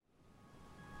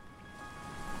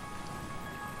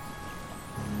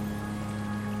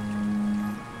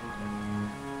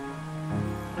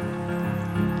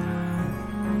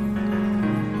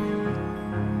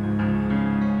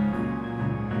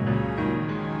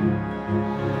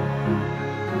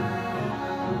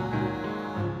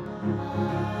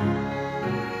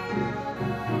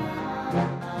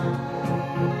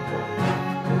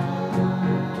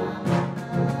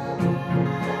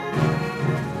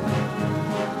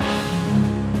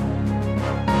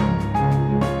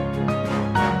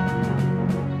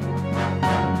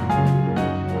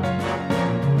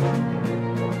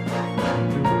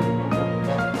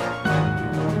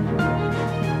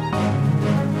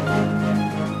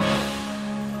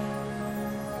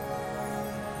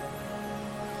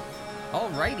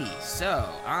Alrighty, so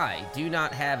I do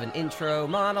not have an intro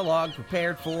monologue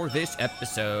prepared for this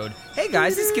episode. Hey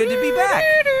guys, it's good to be back.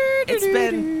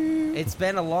 It's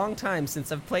been a long time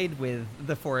since I've played with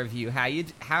the four of you.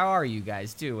 How are you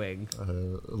guys doing? A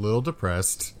little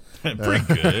depressed. Pretty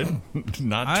good.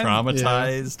 Not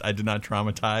traumatized. Yeah. I did not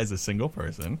traumatize a single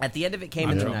person. At the end of it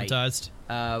came in the night.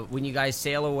 When you guys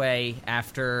sail away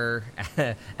after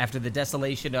the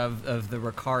desolation of the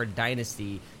Ricard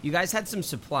dynasty, you guys had some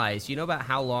supplies. You know about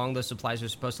how long those supplies were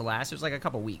supposed to last? It was like a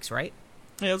couple weeks, right?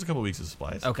 Yeah, it was a couple weeks of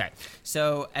supplies. Okay.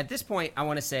 So at this point, I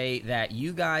want to say that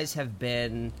you guys have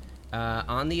been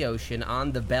on the ocean,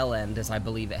 on the Bell End, as I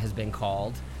believe it has been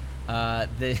called.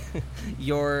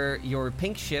 Your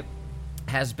pink ship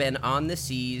has been on the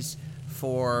seas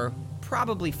for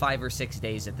probably 5 or 6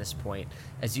 days at this point,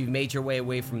 as you've made your way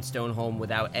away from Stoneholm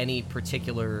without any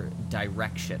particular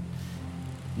direction.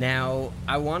 Now,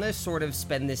 I want to sort of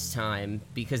spend this time,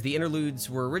 because the interludes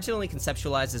were originally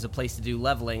conceptualized as a place to do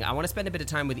leveling. I want to spend a bit of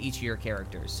time with each of your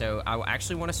characters. So I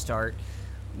actually want to start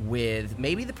with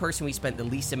maybe the person we spent the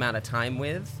least amount of time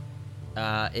with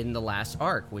in the last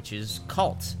arc, which is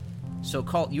Colt. So,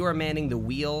 Colt, you are manning the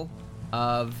wheel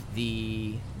of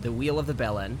the wheel of the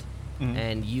Bell End,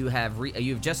 and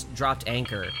you've just dropped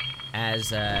anchor as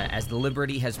the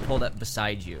Liberty has pulled up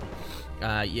beside you.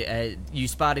 You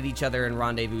spotted each other and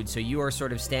rendezvoused, so you are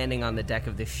sort of standing on the deck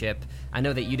of the ship. I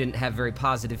know that you didn't have very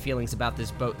positive feelings about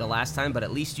this boat the last time, but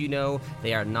at least you know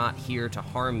they are not here to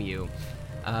harm you.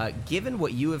 Given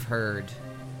what you have heard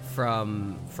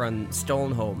from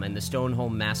Stoneholm and the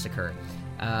Stoneholm massacre,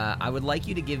 I would like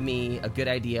you to give me a good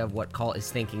idea of what Colt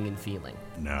is thinking and feeling.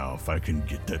 Now, if I can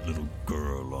get that little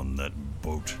girl on that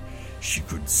boat, she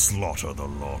could slaughter the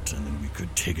lot, and then we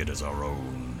could take it as our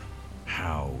own.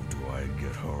 How do I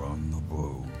get her on the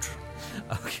boat?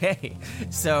 Okay,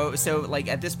 so like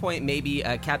at this point, maybe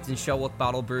Captain Shellwolf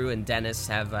Bottlebrew and Dennis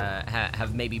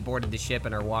have maybe boarded the ship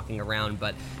and are walking around,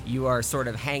 but you are sort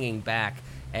of hanging back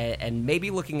and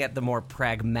maybe looking at the more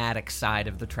pragmatic side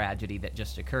of the tragedy that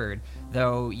just occurred.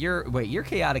 Though you're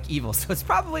chaotic evil, so it's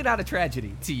probably not a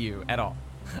tragedy to you at all.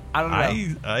 I don't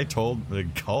know.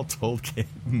 Colt told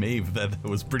Maeve that it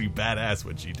was pretty badass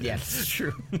what she did. Yeah, that's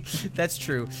true. That's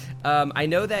true. I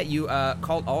know that you,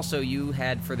 Colt, also you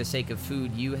had, for the sake of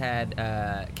food, you had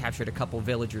captured a couple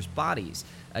villagers' bodies.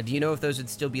 Do you know if those would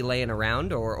still be laying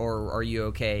around, or are you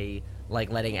okay, like,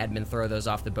 letting Edmund throw those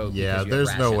off the boat? Yeah,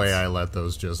 there's no way I let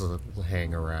those just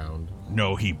hang around.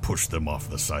 No, he pushed them off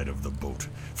the side of the boat.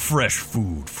 Fresh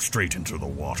food straight into the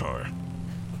water.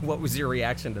 What was your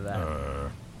reaction to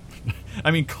that? I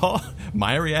mean,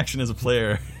 my reaction as a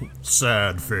player...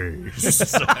 Sad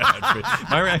face.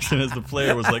 My reaction as the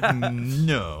player was like,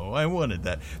 no, I wanted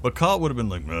that. But Colt would have been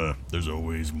like, there's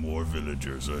always more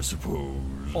villagers, I suppose.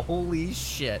 Holy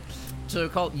shit. So,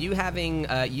 Colt, you having...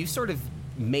 you sort of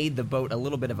made the boat a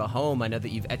little bit of a home. I know that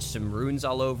you've etched some runes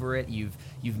all over it.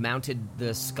 You've mounted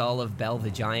the skull of Bell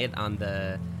the Giant on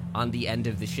the end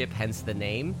of the ship, hence the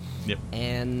name. Yep.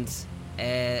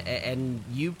 And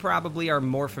you probably are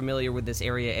more familiar with this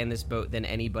area and this boat than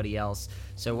anybody else.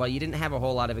 So while you didn't have a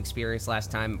whole lot of experience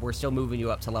last time, we're still moving you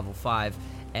up to level 5.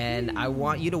 And I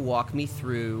want you to walk me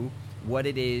through what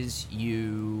it is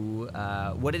you're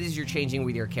changing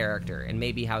with your character, and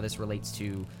maybe how this relates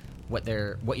to what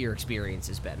your experience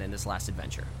has been in this last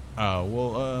adventure.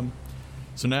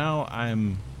 So now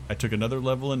I took another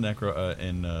level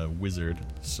in Wizard,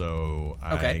 so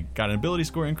I got an ability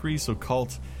score increase. So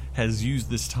Colt has used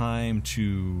this time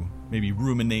to maybe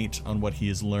ruminate on what he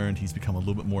has learned. He's become a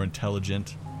little bit more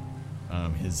intelligent.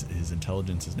 His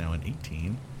intelligence is now an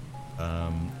 18.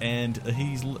 And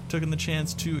he's taken the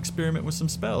chance to experiment with some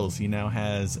spells. He now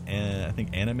has, I think,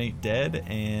 Animate Dead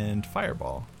and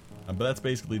Fireball. But that's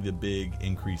basically the big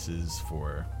increases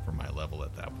for my level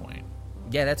at that point.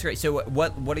 Yeah, that's right. So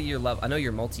what are your level? I know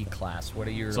you're multi-class. What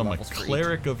are your levels for each? So I'm a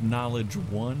Cleric of Knowledge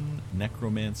 1,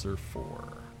 Necromancer 4.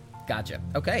 Gotcha.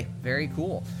 Okay, very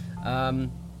cool.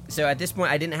 So at this point,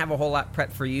 I didn't have a whole lot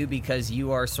prepped for you because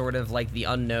you are sort of like the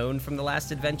unknown from the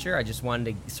last adventure. I just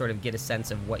wanted to sort of get a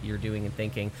sense of what you're doing and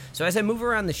thinking. So as I move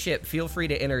around the ship, feel free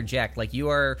to interject. Like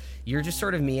you're just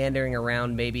sort of meandering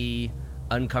around, maybe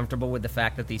uncomfortable with the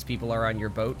fact that these people are on your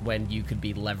boat when you could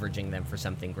be leveraging them for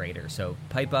something greater. So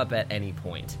pipe up at any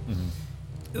point.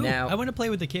 Mm-hmm. Ooh, now, I want to play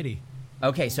with the kitty.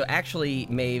 Okay, so actually,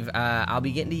 Maeve, I'll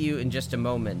be getting to you in just a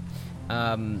moment.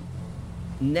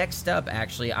 Next up,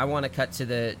 actually, I want to cut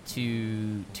to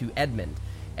Edmund.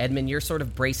 Edmund, you're sort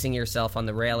of bracing yourself on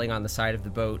the railing on the side of the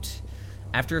boat.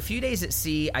 After a few days at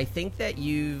sea, I think that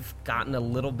you've gotten a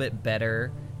little bit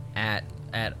better at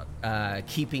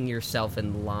keeping yourself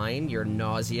in line. Your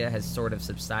nausea has sort of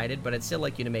subsided, but I'd still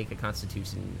like you to make a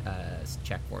Constitution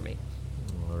check for me.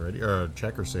 Alrighty,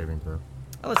 check or saving throw?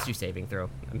 Oh, let's do saving throw.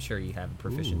 I'm sure you have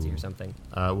proficiency or something.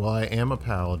 Well, I am a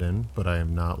paladin, but I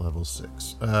am not level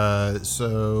 6.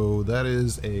 So that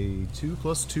is a 2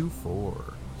 + 2, 4.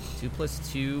 2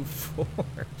 + 2, 4.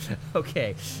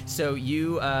 Okay, so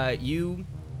you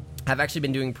have actually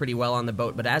been doing pretty well on the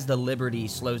boat, but as the Liberty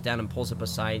slows down and pulls up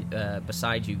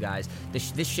beside you guys,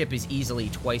 this ship is easily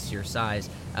twice your size.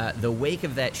 The wake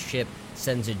of that ship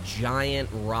sends a giant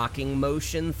rocking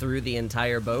motion through the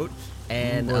entire boat,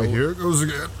 and Here it goes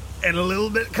again. And a little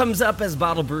bit comes up as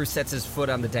Bottle Brew sets his foot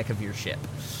on the deck of your ship.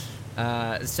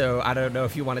 So I don't know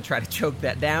if you want to try to choke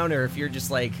that down, or if you're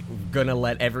just like gonna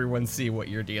let everyone see what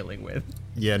you're dealing with.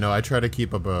 Yeah, no, I try to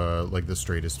keep up like the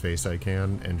straightest face I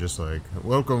can, and just like,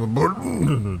 welcome aboard.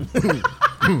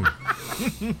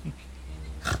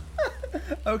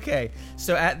 Okay,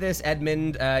 so at this,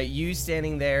 Edmund, you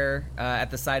standing there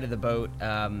at the side of the boat.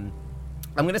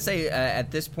 I'm going to say at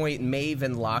this point, Maeve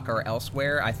and Locke are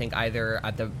elsewhere. I think either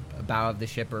at the bow of the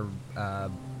ship or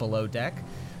below deck.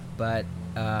 But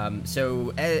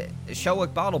so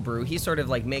Shelwick Bottlebrew, he sort of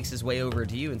like makes his way over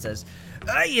to you and says,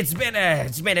 "It's been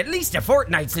at least a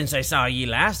fortnight since I saw ye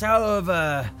last. How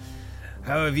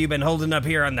have you been holding up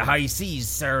here on the high seas,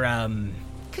 sir?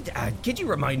 Could you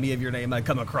remind me of your name? I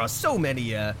come across so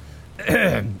many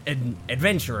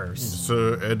adventurers."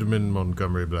 Sir Edmund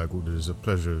Montgomery Blackwood, it is a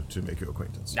pleasure to make your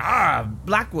acquaintance.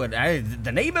 Blackwood,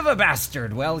 the name of a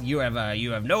bastard. Well, you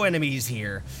have no enemies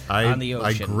here on the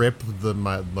ocean. I grip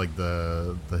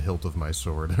the hilt of my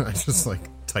sword, and I just like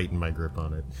tighten my grip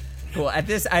on it. Cool. At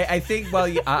this, I think, well,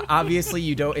 obviously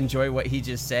you don't enjoy what he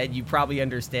just said. You probably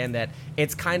understand that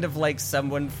it's kind of like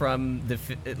someone from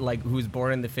who's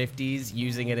born in the 50s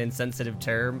using an insensitive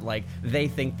term. Like, they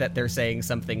think that they're saying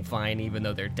something fine, even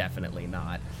though they're definitely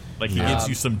not. Like, he gives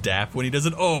you some dap when he does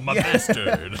it. Oh, my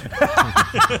bastard.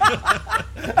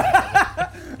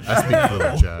 I speak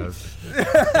little jazz.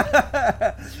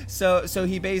 So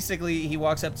he basically, he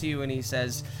walks up to you and he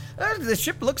says, "The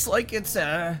ship looks like it's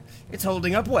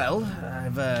holding up well.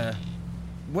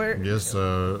 Yes,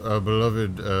 our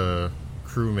beloved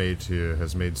crewmate here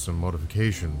has made some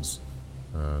modifications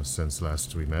since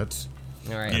last we met."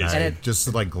 All right. Yes. And I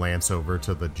just like glance over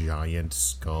to the giant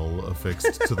skull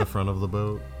affixed to the front of the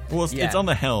boat. Well, it's on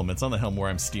the helm. It's on the helm where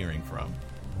I'm steering from.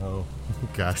 Oh,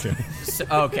 gotcha. So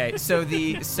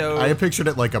I pictured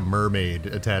it like a mermaid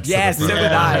attached yes, to the so front.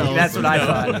 did I. That's what I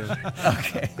thought.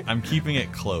 Okay. I'm keeping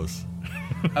it close.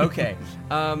 Okay.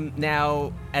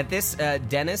 Now, at this,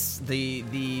 Dennis,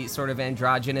 the sort of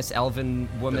androgynous elven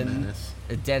woman,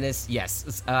 Dennis,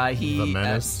 yes, he. The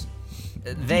menace.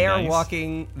 They are Nice.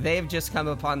 walking. They've just come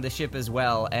upon the ship as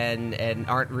well, and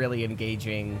aren't really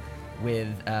engaging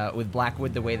with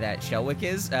Blackwood the way that Shelwick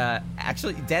is.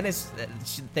 Actually, Dennis,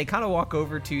 they kind of walk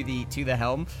over to the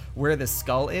helm where the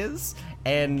skull is,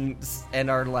 and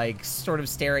are like sort of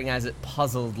staring as it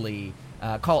puzzledly.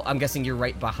 Colt, I'm guessing you're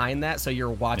right behind that, so you're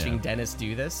watching Dennis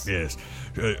do this? Yes,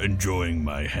 enjoying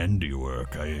my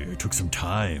handiwork. I took some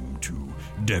time to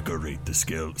decorate the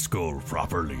skull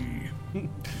properly.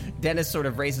 Dennis sort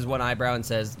of raises one eyebrow and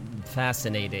says,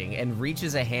 "Fascinating," and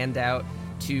reaches a hand out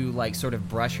to like sort of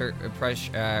brush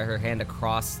her hand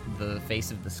across the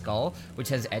face of the skull, which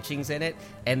has etchings in it,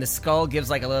 and the skull gives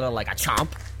like a little like a chomp.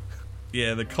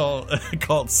 Yeah, the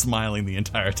Colt's smiling the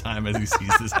entire time as he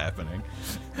sees this happening.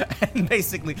 And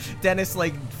basically, Dennis,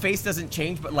 like, face doesn't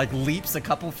change, but like leaps a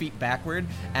couple feet backward.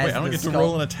 As Wait, I don't the get to skull...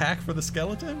 roll an attack for the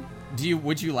skeleton?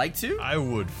 Would you like to? I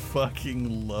would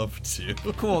fucking love to.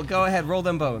 Cool, go ahead, roll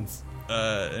them bones.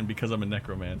 And because I'm a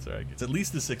necromancer, I guess at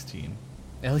least a 16.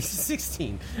 At least a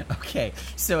 16. Okay,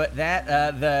 so at that,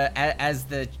 as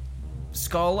the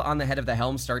skull on the head of the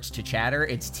helm starts to chatter,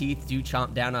 its teeth do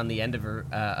chomp down on the end of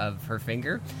her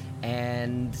finger,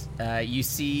 and you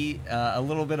see a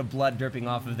little bit of blood dripping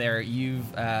off of there. You've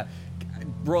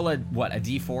roll a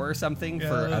D4 or something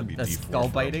for that'd be a D4 skull for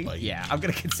a biting. bite. Yeah, I'm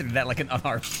gonna consider that like an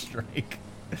unarmed strike.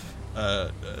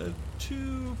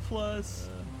 2 plus.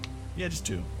 Yeah, just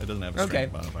 2. It doesn't have a Okay,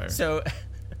 strength modifier.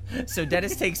 so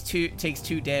Dennis takes two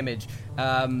damage.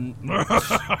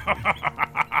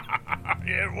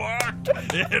 It worked!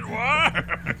 It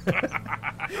worked!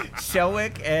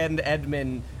 Shelwick and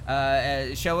Edmund,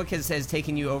 Shelwick has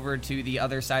taken you over to the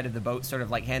other side of the boat, sort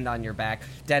of like hand on your back.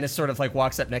 Dennis sort of like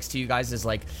walks up next to you guys, is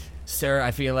like, "Sir,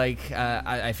 I feel like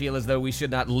I feel as though we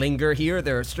should not linger here.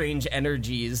 There are strange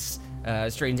energies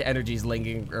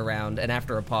lingering around." And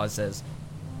after a pause, says,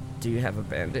 "Do you have a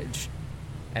bandage?"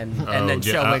 And then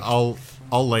Shelwick,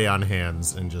 I'll lay on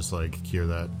hands and just like cure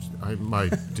that. My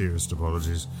dearest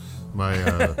apologies. My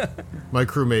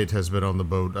crewmate has been on the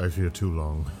boat, I fear, too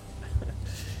long.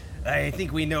 I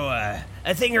think we know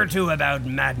a thing or two about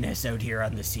madness out here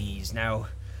on the seas. Now,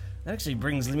 that actually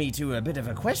brings me to a bit of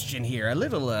a question here. A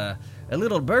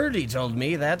little birdie told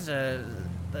me that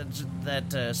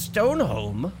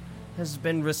Stoneholm has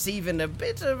been receiving a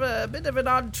bit of an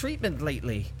odd treatment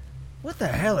lately. What the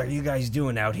hell are you guys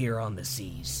doing out here on the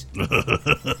seas?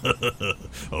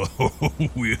 Oh,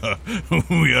 we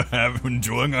are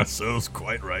enjoying ourselves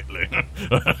quite rightly.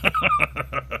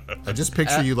 I just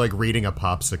picture you like reading a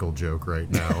popsicle joke right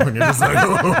now, and you're just like,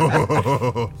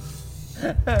 oh.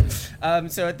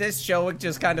 So at this, Shelwick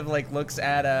just kind of like looks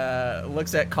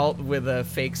at Colt with a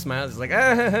fake smile. He's like,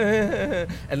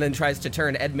 and then tries to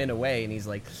turn Edmund away, and he's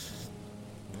like,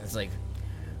 it's like,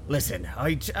 listen,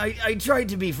 I tried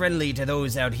to be friendly to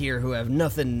those out here who have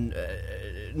nothing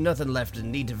left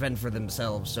and need to fend for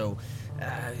themselves. So,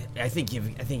 I think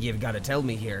you've got to tell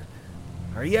me here.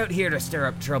 Are you out here to stir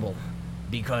up trouble?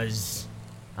 Because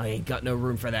I ain't got no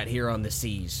room for that here on the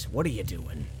seas. What are you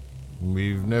doing?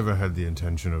 We've never had the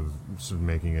intention of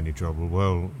making any trouble.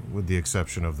 Well, with the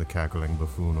exception of the cackling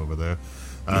buffoon over there.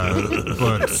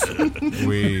 But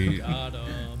we...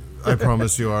 I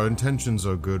promise you, our intentions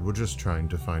are good. We're just trying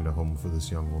to find a home for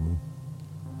this young woman.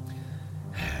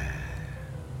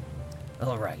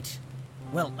 All right.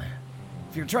 Well,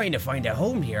 if you're trying to find a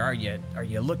home here, are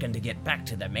you looking to get back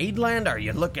to the mainland? Are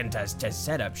you looking to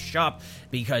set up shop?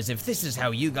 Because if this is how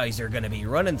you guys are going to be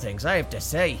running things, I have to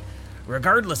say,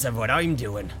 regardless of what I'm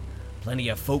doing, plenty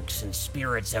of folks and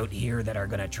spirits out here that are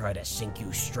going to try to sink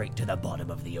you straight to the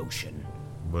bottom of the ocean.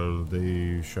 Well,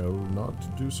 they shall not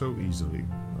do so easily.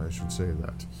 I should say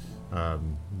that.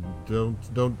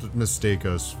 Don't mistake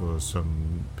us for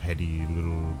some petty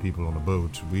little people on a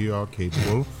boat. We are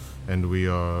capable, and we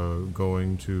are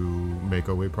going to make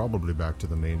our way probably back to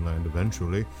the mainland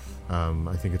eventually.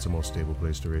 I think it's a more stable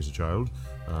place to raise a child,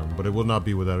 but it will not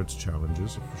be without its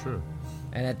challenges, for sure.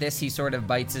 And at this, he sort of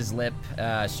bites his lip,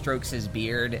 strokes his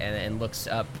beard, and looks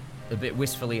up a bit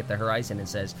wistfully at the horizon and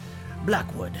says,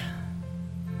 Blackwood.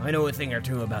 I know a thing or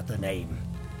two about the name.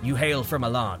 You hail from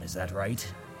Alan, is that right?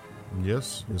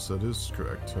 Yes, that is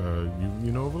correct.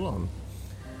 You know of Alan.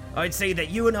 I'd say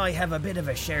that you and I have a bit of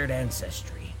a shared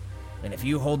ancestry. And if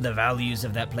you hold the values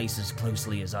of that place as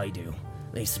closely as I do,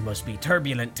 this must be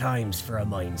turbulent times for a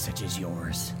mind such as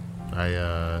yours.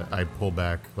 I pull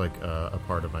back like a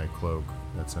part of my cloak.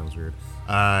 That sounds weird.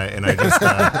 And I just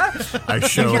I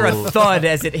show. You hear a thud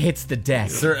as it hits the deck.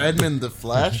 Sir Edmund the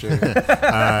Flasher.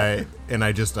 And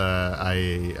I just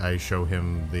I show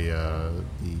him the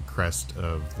crest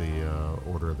of the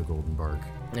Order of the Golden Bark.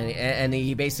 And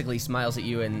he basically smiles at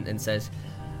you and says,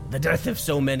 The death of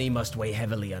so many must weigh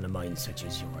heavily on a mind such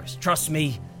as yours. Trust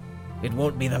me, it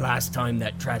won't be the last time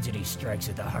that tragedy strikes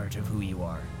at the heart of who you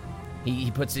are.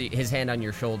 He puts his hand on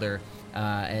your shoulder,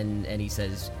 and he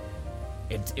says,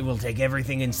 It will take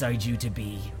everything inside you to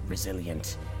be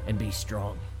resilient and be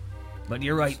strong. But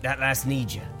you're right, that lass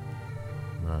needs you.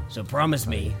 So promise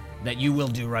me that you will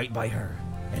do right by her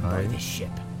and by this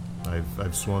ship.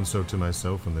 I've sworn so to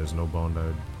myself, and there's no bond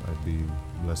I'd be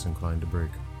less inclined to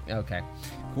break. Okay,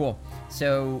 cool.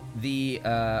 So the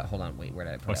hold on, wait, where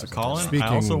did I put it? So Colin, I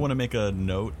also want to make a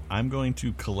note. I'm going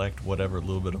to collect whatever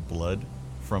little bit of blood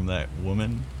from that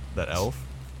woman, that elf,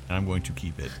 and I'm going to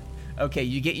keep it. Okay,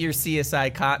 you get your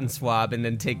CSI cotton swab and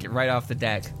then take it right off the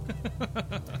deck.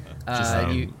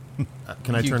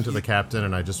 Can I turn to the captain,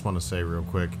 and I just want to say real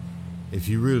quick, if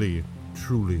you really,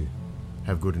 truly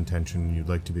have good intention and you'd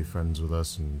like to be friends with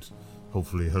us and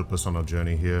hopefully help us on our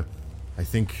journey here, I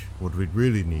think what we'd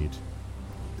really need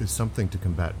is something to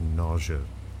combat nausea.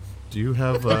 Do you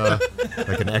have like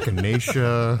an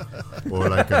echinacea or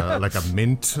like a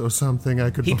mint or something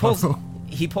I could borrow?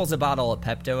 He pulls a bottle of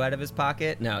Pepto out of his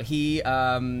pocket. No, he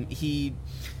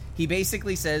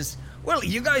basically says, well,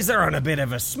 you guys are on a bit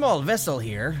of a small vessel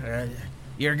here.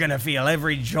 You're gonna feel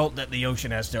every jolt that the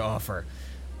ocean has to offer.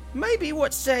 Maybe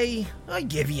what say I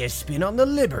give you a spin on the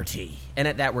Liberty. And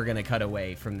at that, we're gonna cut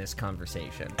away from this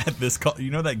conversation. At this call, you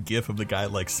know that gif of the guy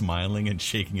like smiling and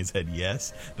shaking his head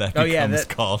yes? That becomes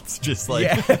called just like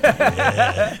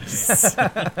yes.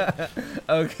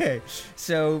 Okay,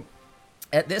 so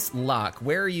at this lock,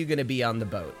 where are you going to be on the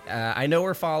boat? I know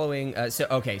we're following.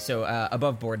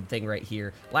 Above board thing right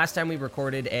here. Last time we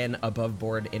recorded an above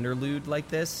board interlude like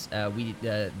this,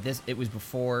 it was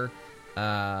before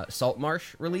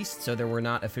Saltmarsh released, so there were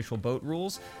not official boat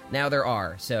rules. Now there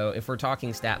are. So if we're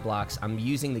talking stat blocks, I'm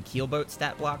using the keelboat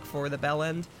stat block for the Bell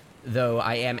End. though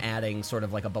I am adding sort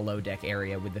of like a below deck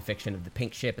area with the fiction of the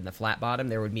pink ship and the flat bottom.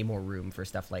 There would be more room for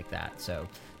stuff like that. So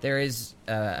there is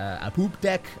a poop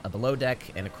deck, a below deck,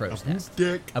 and a crow's nest.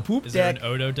 A poop Is deck. there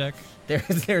an Odo deck?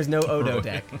 There's no Odo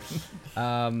deck.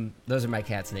 Those are my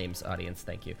cat's names, audience.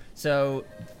 Thank you. So,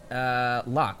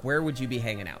 Locke, where would you be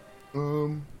hanging out?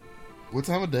 What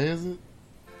time of day is it?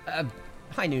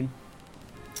 High noon.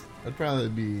 I'd probably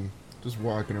be just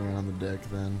walking around the deck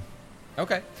then.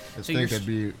 Okay. I So think I'd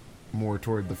be more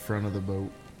toward the front of the boat,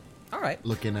 all right.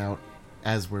 looking out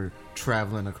as we're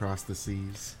traveling across the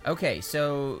seas. Okay,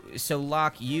 so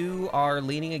Locke, you are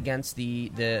leaning against the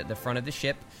front of the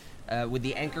ship. With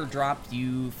the anchor dropped,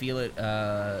 you feel it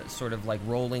sort of like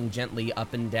rolling gently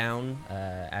up and down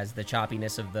as the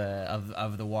choppiness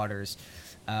of the waters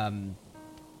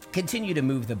continue to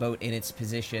move the boat in its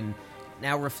position.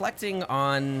 Now, reflecting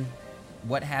on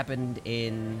what happened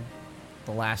in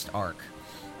the last arc,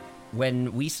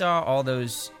 when we saw all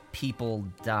those people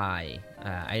die,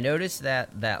 I noticed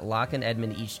that Locke and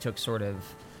Edmund each took sort of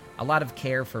a lot of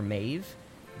care for Maeve,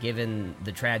 given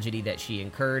the tragedy that she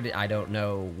incurred. I don't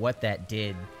know what that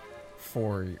did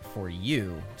for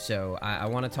you, so I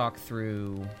want to talk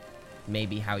through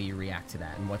maybe how you react to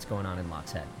that and what's going on in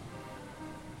Locke's head.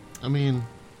 I mean,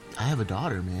 I have a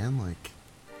daughter, man. Like,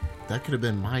 that could have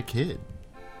been my kid.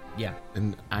 Yeah.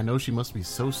 And I know she must be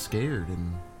so scared,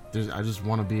 and I just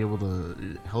want to be able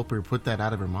to help her put that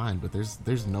out of her mind, but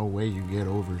there's no way you get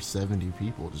over 70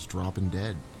 people just dropping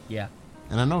dead. Yeah.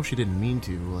 And I know she didn't mean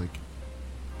to. Like,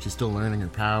 she's still learning her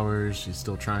powers, she's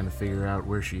still trying to figure out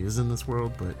where she is in this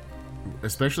world, but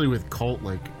especially with Colt,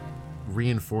 like,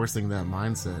 reinforcing that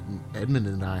mindset, Edmund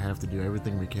and I have to do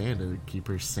everything we can to keep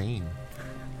her sane.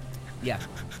 Yeah.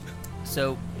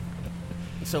 So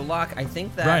Locke, I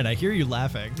think that... Brian, I hear you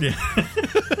laughing. Yeah.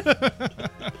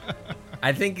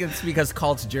 I think it's because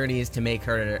Colt's journey is to make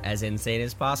her as insane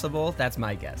as possible. That's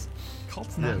my guess.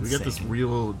 Colt's not Yeah, we insane. got this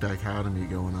real dichotomy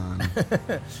going on.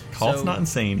 Colt's So- not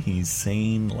insane. He's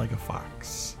sane like a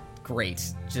fox. Great.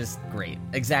 Just great.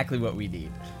 Exactly what we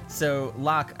need. So,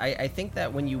 Locke, I think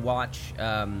that when you watch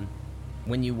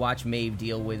Maeve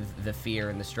deal with the fear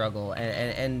and the struggle,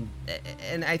 and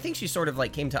I think she sort of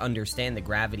like came to understand the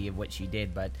gravity of what she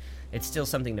did, but it's still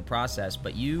something to process.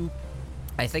 But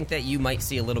I think that you might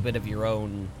see a little bit of your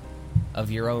own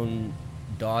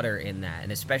daughter in that,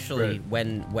 and especially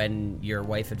Right. when your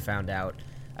wife had found out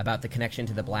about the connection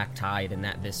to the Black Tide, and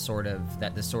that this sort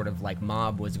of like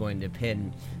mob was going to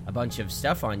pin a bunch of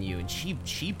stuff on you, and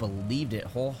she believed it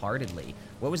wholeheartedly.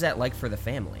 What was that like for the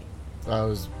family? It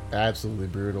was absolutely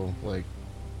brutal. Like,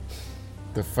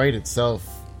 the fight itself,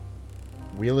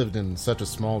 we lived in such a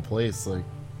small place. Like,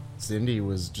 Cindy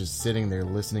was just sitting there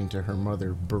listening to her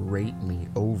mother berate me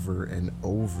over and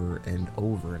over and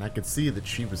over, and I could see that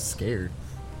she was scared.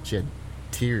 She had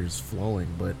tears flowing,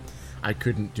 but I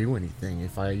couldn't do anything.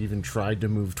 If I even tried to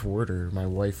move toward her, my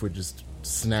wife would just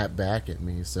snap back at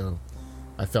me, so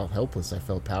I felt helpless. I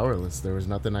felt powerless. There was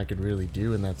nothing I could really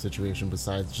do in that situation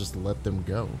besides just let them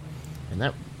go. And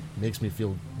that makes me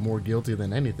feel more guilty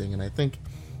than anything, and I think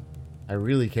I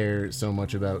really care so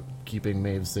much about keeping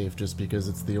Maeve safe just because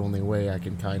it's the only way I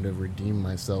can kind of redeem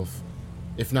myself,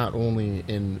 if not only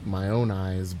in my own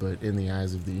eyes, but in the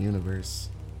eyes of the universe.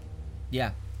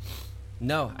 Yeah.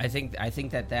 No, I think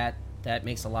that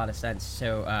makes a lot of sense.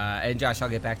 So, and Josh, I'll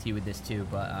get back to you with this too,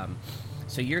 but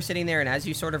so you're sitting there, and as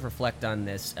you sort of reflect on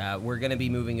this, we're going to be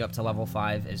moving up to level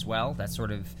 5 as well. That's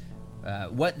sort of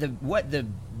what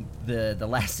the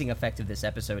lasting effect of this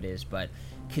episode is. But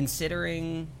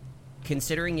considering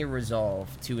your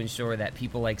resolve to ensure that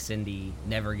people like Cindy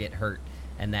never get hurt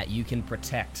and that you can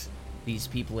protect these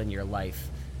people in your life,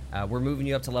 we're moving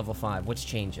you up to level 5. What's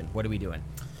changing? What are we doing?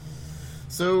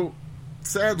 So,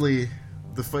 sadly,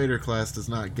 the fighter class does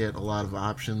not get a lot of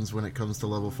options when it comes to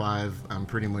level 5. I'm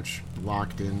pretty much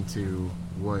locked into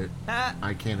what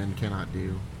I can and cannot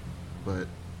do. But,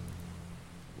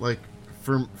 like,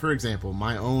 for example,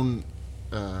 my own,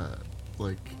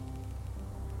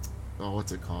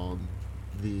 what's it called?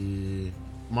 The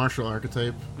martial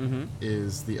archetype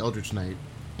is the Eldritch Knight,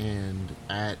 and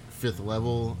at 5th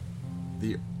level,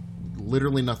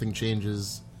 literally nothing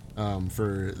changes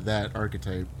for that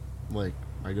archetype. Like,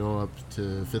 I go up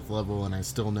to 5th level and I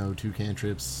still know 2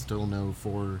 cantrips, still know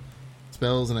 4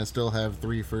 spells, and I still have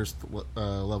 3 first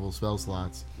level spell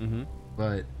slots.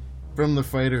 But from the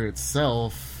fighter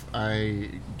itself, I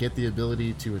get the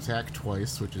ability to attack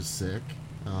twice, which is sick.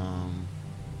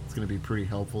 It's going to be pretty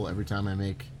helpful. Every time I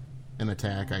make an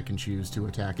attack, I can choose to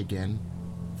attack again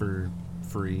for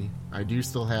free. I do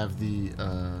still have the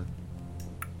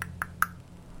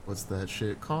what's that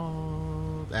shit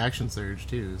called? Action Surge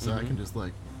too, so I can just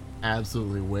like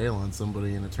absolutely wail on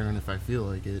somebody in a turn if I feel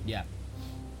like it. Yeah.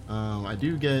 I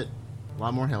do get a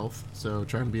lot more health, so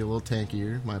trying to be a little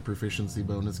tankier, my proficiency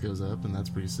bonus goes up, and that's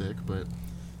pretty sick. But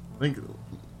I think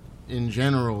in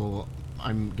general,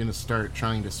 I'm gonna start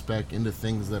trying to spec into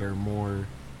things that are more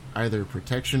either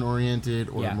protection oriented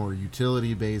or more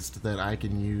utility based that I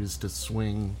can use to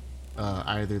swing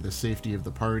either the safety of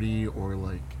the party or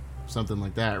like something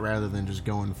like that, rather than just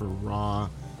going for raw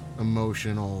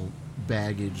emotional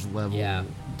baggage level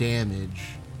damage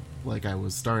like I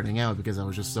was starting out, because I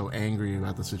was just so angry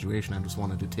about the situation. I just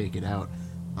wanted to take it out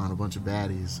on a bunch of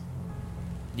baddies.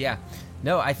 Yeah.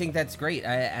 No, I think that's great.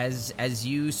 As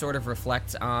you sort of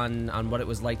reflect on what it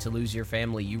was like to lose your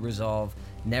family, you resolve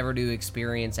never to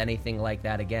experience anything like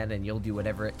that again, and you'll do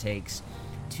whatever it takes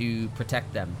to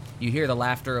protect them. You hear the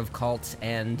laughter of Colt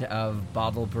and of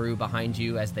Bottle Brew behind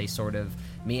you as they sort of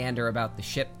meander about the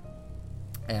ship.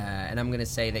 And I'm going to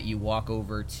say that you walk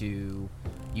over to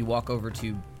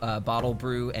Bottle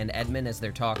Brew and Edmund as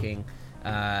they're talking.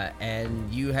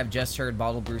 And you have just heard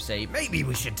Bottle Brew say, "Maybe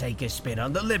we should take a spin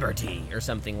on the Liberty," or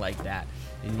something like that.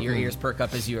 And your ears perk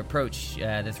up as you approach.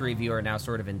 The three of you are now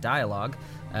sort of in dialogue.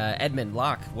 Edmund,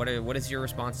 Locke, what is your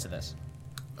response to this?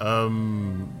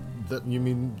 That you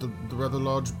mean the rather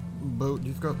large boat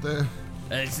you've got there?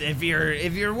 If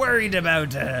you're worried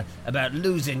about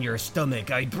losing your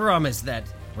stomach, I promise that,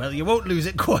 well, you won't lose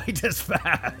it quite as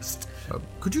fast.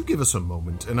 Could you give us a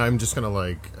moment? And I'm just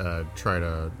gonna try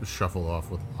to shuffle off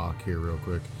with Locke here real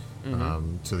quick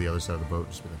to the other side of the boat.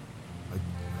 Just be like,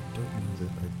 I don't know that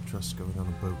I trust going on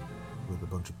a boat with a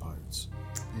bunch of pirates.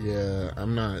 Yeah,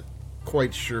 I'm not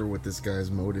quite sure what this guy's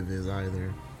motive is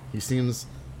either. He seems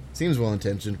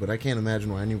well-intentioned, but I can't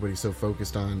imagine why anybody so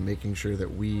focused on making sure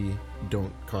that we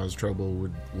don't cause trouble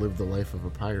would live the life of a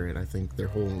pirate. I think their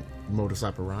whole modus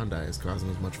operandi is causing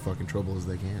as much fucking trouble as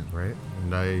they can. Right?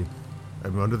 And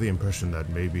I'm under the impression that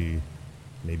maybe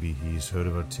he's heard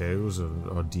of our tales or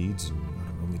our deeds, and I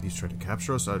don't know, maybe he's trying to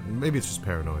capture us. Maybe it's just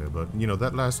paranoia, but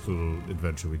that last little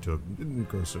adventure we took didn't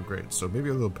go so great, so maybe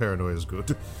a little paranoia is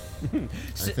good. I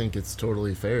think it's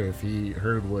totally fair. If he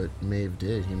heard what Maeve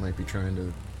did, he might be trying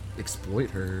to exploit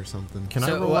her or something. Can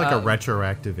I roll a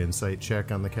retroactive insight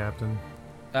check on the captain?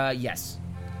 Yes.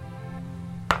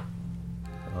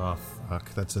 Oh,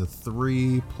 fuck. That's a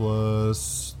 3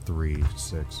 plus 3,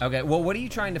 6. Okay, well, what are you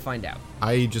trying to find out?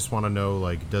 I just want to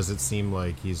know, does it seem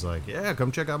like he's like, yeah,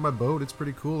 come check out my boat, it's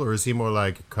pretty cool? Or is he more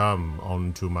like, come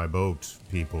onto my boat,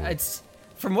 people? It's,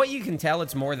 from what you can tell,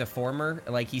 it's more the former.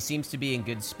 He seems to be in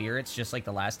good spirits, just like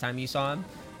the last time you saw him.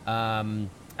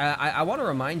 I want to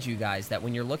remind you guys that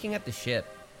when you're looking at the ship,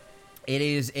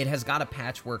 it has got a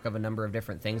patchwork of a number of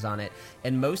different things on it,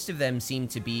 and most of them seem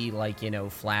to be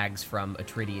flags from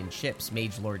Atridian ships,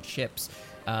 Mage Lord ships.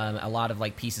 A lot of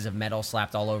pieces of metal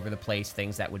slapped all over the place,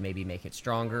 things that would maybe make it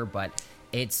stronger, but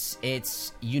it's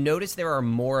you notice there are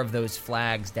more of those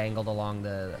flags dangled along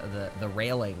the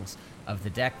railings of the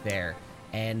deck there,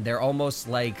 and they're almost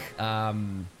like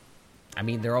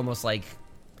they're almost like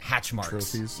hatch marks.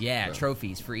 Trophies? Yeah,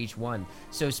 trophies for each one.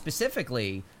 So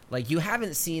specifically, you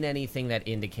haven't seen anything that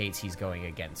indicates he's going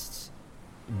against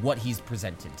what he's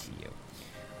presented to you.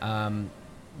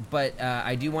 But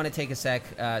I do want to take a sec.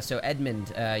 So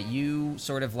Edmund, you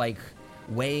sort of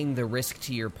weighing the risk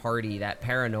to your party, that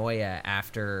paranoia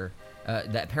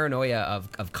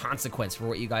of consequence for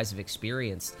what you guys have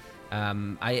experienced.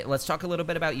 Let's talk a little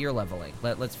bit about your leveling.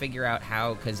 Let's figure out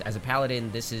how, because as a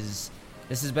paladin, this has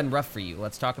been rough for you.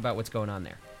 Let's talk about what's going on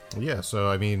there. Yeah,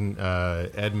 so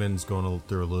Edmund's going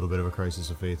through a little bit of a crisis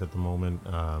of faith at the moment.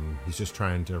 He's just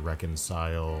trying to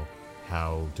reconcile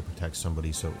how to protect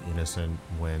somebody so innocent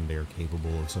when they're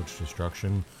capable of such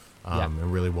destruction,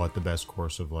 and really what the best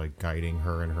course of guiding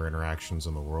her and her interactions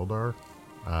in the world are.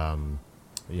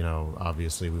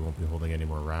 Obviously we won't be holding any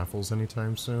more raffles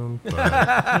anytime soon, but,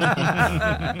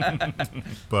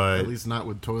 but at least not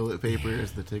with toilet paper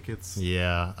as the tickets.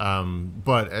 Yeah,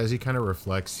 but as he kind of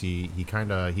reflects, he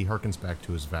harkens back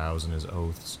to his vows and his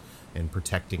oaths and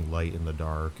protecting light in the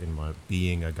dark and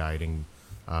being a guiding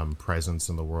presence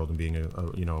in the world and being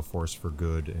a force for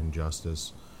good and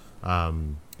justice.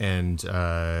 Through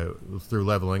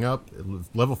leveling up,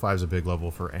 level 5 is a big level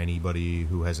for anybody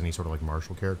who has any sort of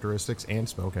martial characteristics and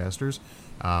spellcasters.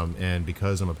 And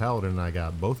because I'm a paladin and I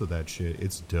got both of that shit,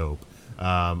 it's dope.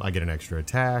 I get an extra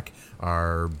attack.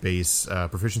 Our base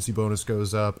proficiency bonus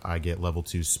goes up. I get level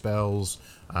 2 spells.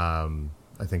 I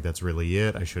think that's really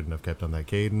it. I shouldn't have kept on that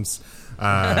cadence.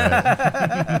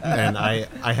 And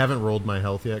I haven't rolled my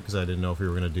health yet because I didn't know if we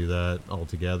were going to do that all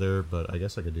together, but I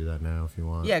guess I could do that now if you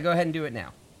want. Yeah, go ahead and do it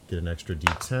now. get an extra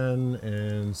D10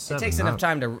 and 7. It takes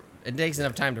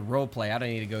enough time to role play. I don't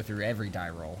need to go through every die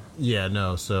roll. Yeah,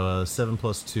 no. So 7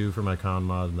 plus 2 for my con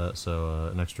mod. So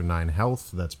an extra 9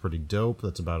 health. That's pretty dope.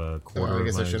 That's about a quarter. I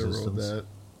guess of I my should have rolled existence.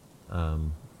 that.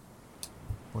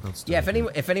 What else? Yeah,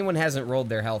 if anyone hasn't rolled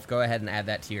their health, go ahead and add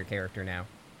that to your character now.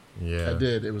 Yeah, I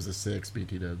did. It was a 6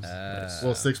 BT dubs.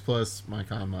 Well, 6 plus my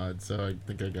con mod, so I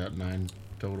think I got 9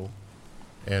 total.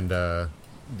 And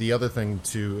the other thing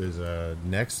too is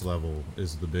next level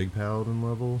is the big paladin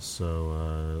level.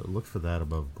 So look for that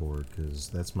above board because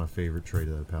that's my favorite trait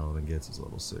that a paladin gets is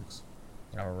level 6.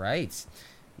 All right.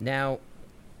 Now,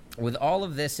 with all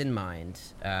of this in mind,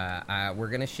 we're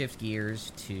gonna shift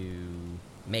gears to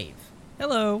Maeve.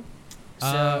 Hello.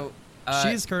 So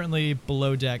She's currently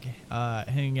below deck,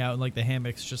 hanging out in like the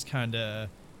hammocks, just kind of,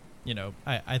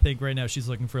 I think right now she's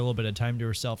looking for a little bit of time to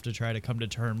herself to try to come to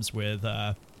terms with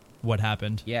what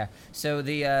happened. Yeah. So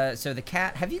the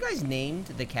cat. Have you guys named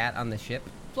the cat on the ship?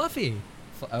 Fluffy.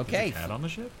 Okay. Is a cat on the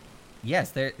ship?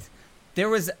 Yes. There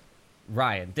was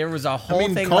Ryan. There was a whole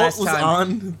thing Colt last was time.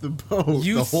 on the boat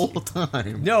the whole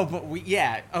time. No, but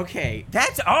okay.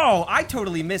 I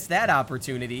totally missed that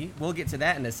opportunity. We'll get to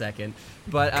that in a second.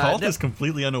 But Colt is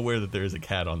completely unaware that there is a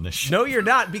cat on this ship. No, you're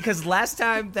not, because last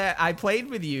time that I played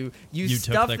with you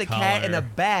stuffed the cat in a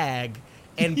collar. bag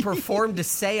and performed a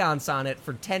seance on it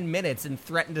for 10 minutes and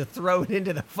threatened to throw it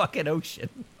into the fucking ocean.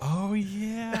 Oh,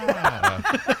 yeah.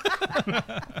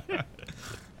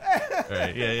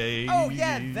 Right, yeah. Oh,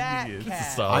 yeah, that it's a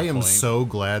cat. solid I am point. so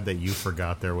glad that you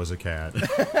forgot there was a cat.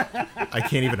 I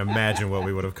can't even imagine what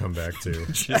we would have come back to.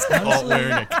 Just all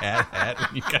wearing a cat hat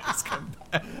when you guys come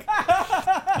back.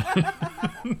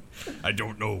 I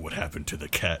don't know what happened to the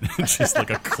cat. Just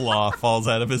like a claw falls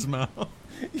out of his mouth.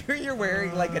 You're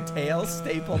wearing like a tail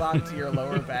stapled onto your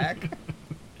lower back.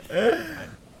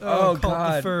 Oh, Colt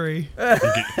God. the furry.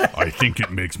 I think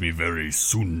it makes me very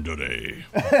tsundere.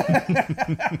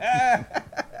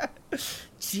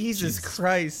 Jesus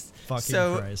Christ.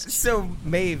 Fucking Christ. So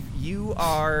Maeve, you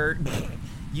are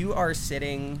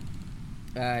sitting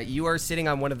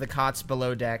on one of the cots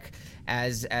below deck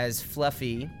as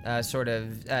Fluffy sort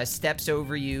of steps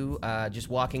over you, just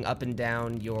walking up and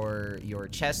down your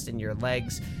chest and your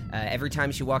legs. Every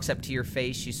time she walks up to your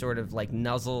face, she sort of like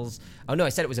nuzzles. Oh no, I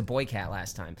said it was a boy cat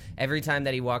last time. Every time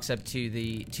that he walks up to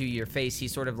your face, he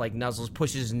sort of like nuzzles,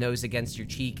 pushes his nose against your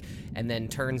cheek, and then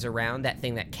turns around. That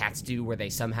thing that cats do, where they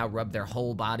somehow rub their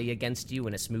whole body against you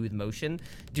in a smooth motion.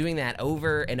 Doing that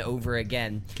over and over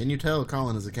again. Can you tell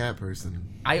Colin is a cat person?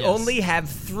 I Yes. only have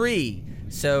 3.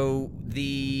 So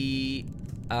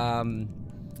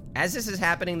as this is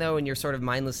happening though, and you're sort of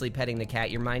mindlessly petting the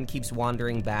cat, your mind keeps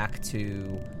wandering back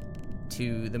to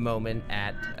the moment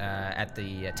at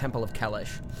the Temple of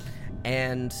Kelesh,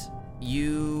 and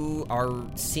you are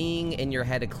seeing in your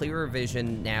head a clearer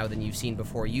vision now than you've seen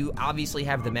before. You obviously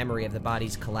have the memory of the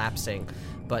bodies collapsing,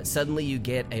 but suddenly you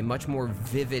get a much more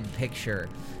vivid picture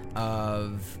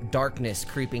of darkness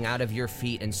creeping out of your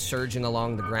feet and surging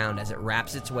along the ground as it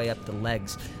wraps its way up the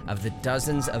legs of the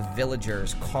dozens of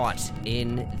villagers caught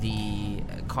in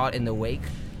the wake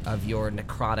of your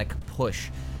necrotic push.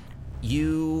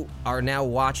 You are now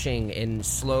watching in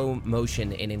slow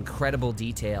motion, in incredible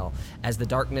detail, as the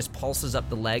darkness pulses up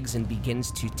the legs and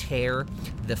begins to tear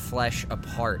the flesh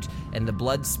apart, and the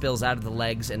blood spills out of the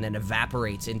legs and then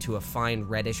evaporates into a fine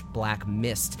reddish-black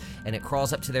mist, and it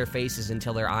crawls up to their faces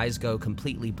until their eyes go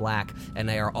completely black, and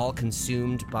they are all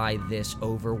consumed by this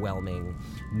overwhelming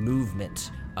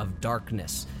movement of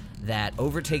darkness that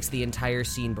overtakes the entire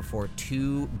scene before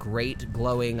 2 great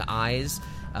glowing eyes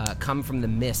come from the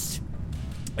mist,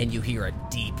 and you hear a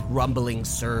deep rumbling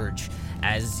surge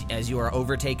as you are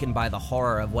overtaken by the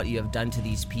horror of what you have done to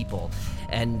these people.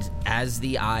 And as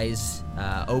the eyes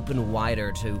open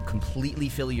wider to completely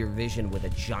fill your vision with a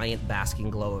giant basking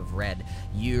glow of red,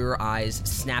 your eyes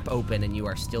snap open and you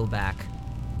are still back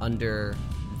under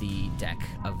the deck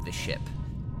of the ship.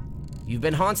 You've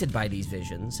been haunted by these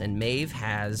visions, and Maeve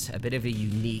has a bit of a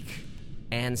unique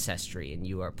ancestry, and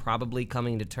you are probably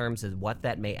coming to terms with what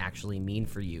that may actually mean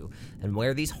for you and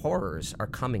where these horrors are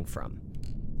coming from.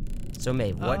 So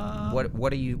Maeve,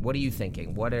 what are you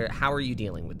thinking? How are you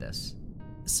dealing with this?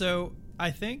 So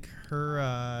I think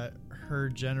her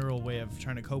general way of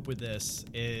trying to cope with this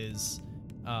is,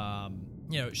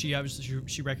 she obviously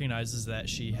she recognizes that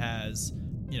she has,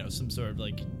 some sort of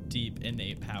like deep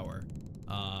innate power.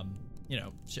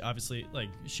 She obviously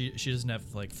she doesn't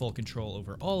have like full control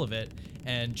over all of it,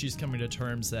 and she's coming to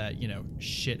terms that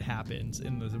shit happens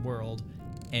in the world,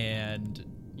 and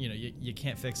you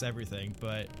can't fix everything.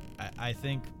 But I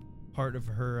think part of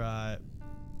her,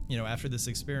 after this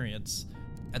experience,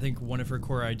 I think one of her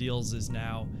core ideals is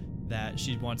now that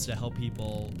she wants to help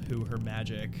people who her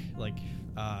magic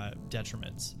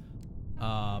detriments.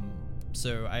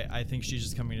 So I think she's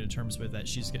just coming to terms with that.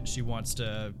 She wants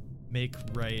to make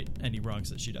right any wrongs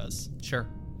that she does. Sure.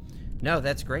 No,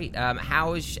 that's great.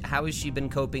 How has she been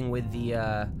coping with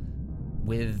the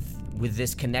with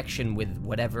this connection with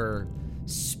whatever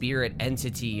spirit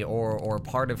entity or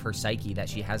part of her psyche that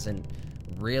she hasn't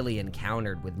really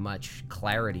encountered with much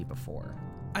clarity before?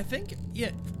 I think,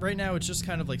 right now it's just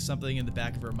kind of like something in the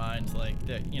back of her mind, like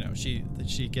that,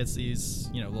 she gets these,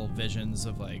 little visions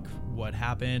of like what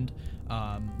happened.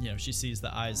 She sees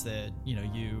the eyes that,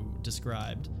 you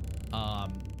described. I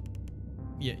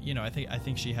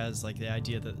think she has like the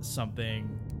idea that something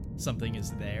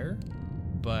is there,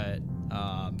 but,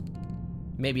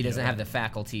 maybe doesn't have the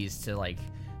faculties to like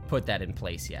put that in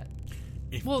place yet.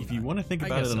 If you want to think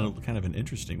about it in a kind of an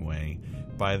interesting way,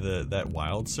 by that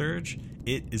wild surge,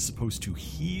 it is supposed to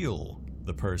heal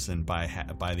the person by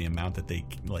the amount that they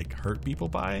like hurt people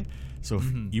by. So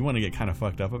if you want to get kind of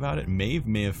fucked up about it, Maeve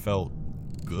may have felt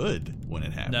good when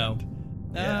it happened. No.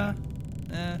 Yeah.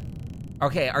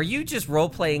 Okay, are you just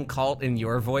role-playing Cult in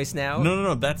your voice now?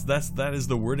 No. That is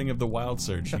the wording of the wild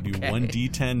surge. You do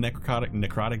 1d10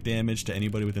 necrotic damage to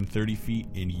anybody within 30 feet,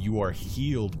 and you are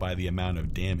healed by the amount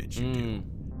of damage you do.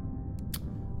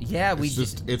 Yeah,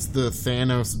 it's the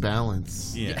Thanos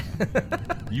balance. Yeah.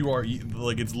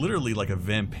 It's literally like a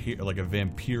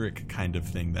vampiric kind of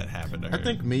thing that happened to her. I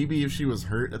think maybe if she was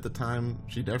hurt at the time,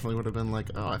 she definitely would have been like,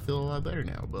 "Oh, I feel a lot better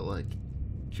now." But like,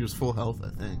 she was full health, I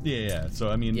think. Yeah. So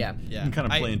I mean, yeah. You can kind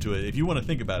of play into it. If you want to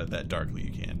think about it that darkly,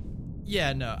 you can.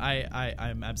 Yeah, no,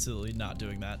 I'm absolutely not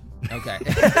doing that. Okay.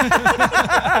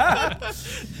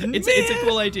 It's a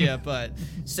cool idea, but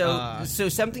so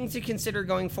something to consider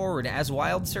going forward as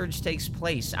Wild Surge takes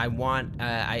place. I'm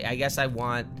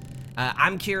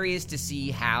curious to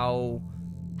see how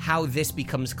this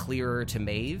becomes clearer to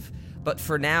Maeve. But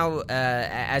for now,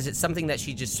 as it's something that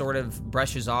she just sort of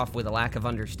brushes off with a lack of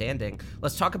understanding,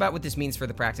 let's talk about what this means for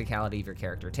the practicality of your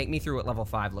character. Take me through what level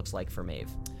 5 looks like for Maeve.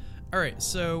 All right,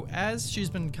 so as she's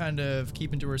been kind of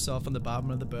keeping to herself on the bottom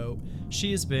of the boat,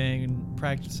 she has been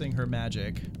practicing her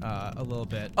magic a little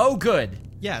bit. Oh, good.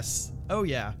 Yes. Oh,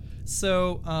 yeah.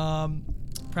 So,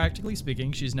 practically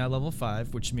speaking, she's now level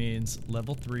 5, which means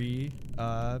level 3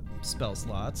 spell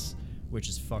slots, which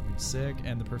is fucking sick.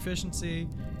 And the proficiency,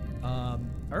 I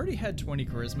already had 20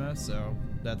 charisma, so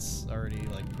that's already,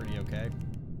 like, pretty okay.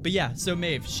 But yeah, so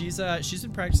Maeve, she's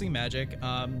been practicing magic.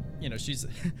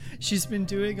 She's been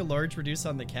doing a large reduce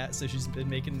on the cat, so she's been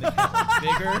making the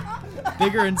cat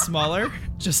bigger and smaller,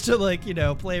 just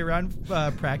to play around,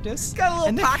 practice. Got a little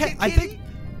and the pocket cat, I kitty? think,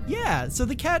 yeah. So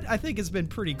the cat, I think, has been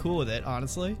pretty cool with it,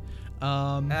 honestly.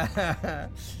 Yeah.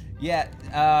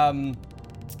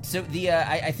 So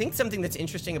I think something that's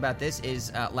interesting about this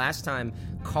is last time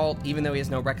Cult, even though he has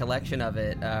no recollection of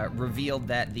it, revealed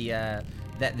that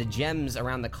the gems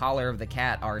around the collar of the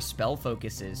cat are spell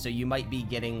focuses. So you might be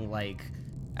getting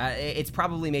it's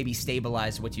probably maybe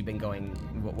stabilized what you've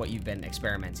been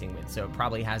experimenting with. So it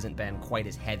probably hasn't been quite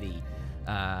as heavy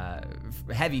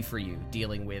for you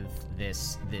dealing with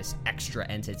this extra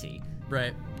entity.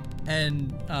 Right.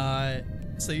 And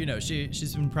so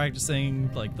she's been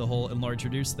practicing like the whole enlarge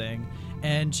reduce thing,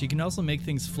 and she can also make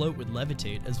things float with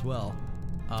levitate as well.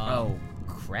 Oh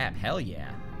crap! Hell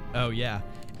yeah! Oh yeah.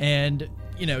 And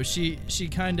she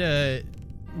kind of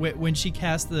when she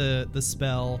cast the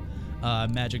spell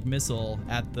magic missile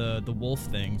at the wolf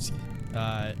things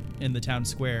in the town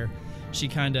square, she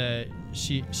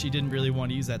didn't really want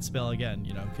to use that spell again,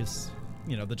 because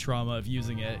the trauma of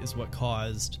using it is what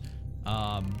caused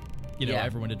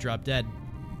everyone to drop dead.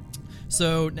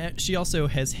 So she also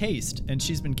has haste, and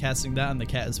she's been casting that on the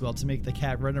cat as well to make the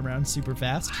cat run around super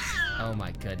fast. Oh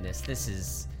my goodness, this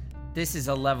is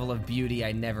a level of beauty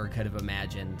I never could have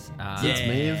imagined. Since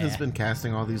Maeve has been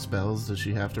casting all these spells, does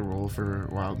she have to roll for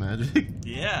wild magic?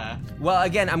 Yeah. Well,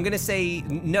 again, I'm gonna say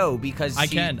no because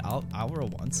I'll roll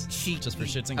once. Just for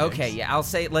shits and gigs. Okay, yeah, I'll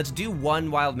say let's do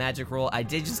one wild magic roll. I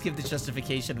did just give the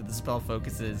justification of the spell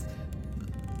focuses,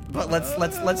 but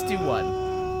let's do one.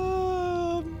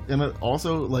 And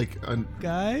also,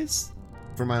 guys,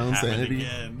 for my own sanity,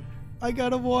 Again. I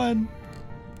got a 1.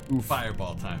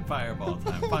 Fireball time, fireball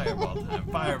time, fireball time,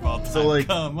 fireball time. So,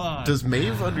 come on. Does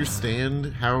Maeve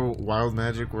understand how wild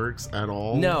magic works at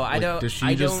all? No, I don't. Does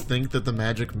she just think that the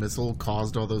magic missile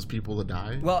caused all those people to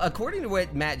die? Well, according to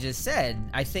what Matt just said,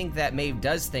 I think that Maeve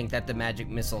does think that the magic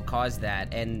missile caused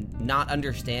that, and not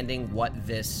understanding what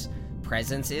this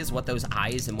presence is, what those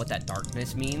eyes and what that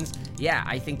darkness means. Yeah,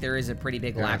 I think there is a pretty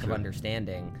big lack of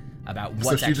understanding. about So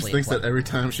what's she just actually thinks at play. that every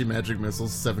time she magic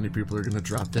missiles, 70 people are gonna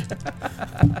drop dead.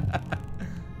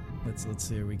 Let's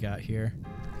see what we got here.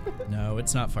 No,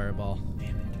 it's not Fireball.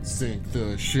 Sink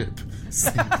the ship.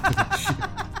 Sink the ship.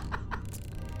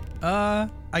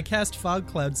 I cast Fog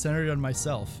Cloud centered on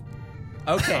myself.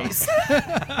 Okay.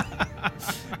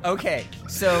 Okay.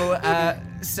 So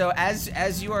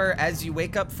as you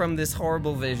wake up from this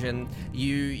horrible vision,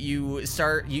 you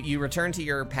return to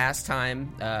your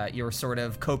pastime, your sort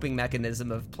of coping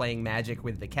mechanism of playing Magic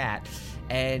with the cat,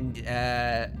 and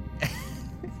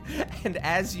and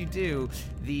as you do,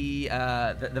 the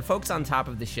folks on top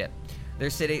of the ship, they're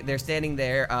standing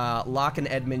there. Locke and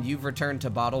Edmund, you've returned to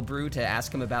Bottle Brew to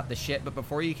ask him about the ship, but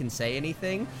before you can say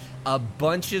anything, a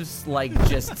bunch of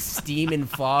just steam and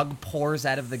fog pours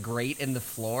out of the grate in the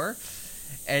floor,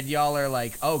 and y'all are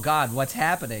like, "Oh God, what's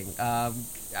happening?" I'm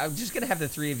just gonna have the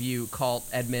three of you call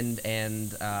Edmund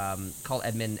and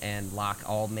Locke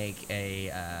all make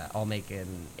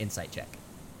an insight check.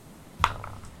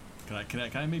 Can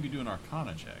I maybe do an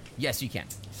Arcana check? Yes, you can.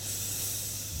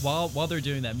 While they're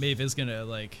doing that, Maeve is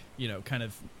gonna kind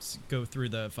of go through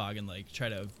the fog and try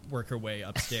to work her way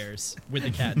upstairs with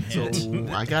the cat in hand. So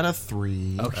I got a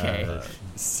 3. Okay.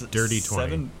 Dirty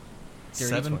 20.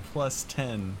 7 20. plus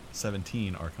 10,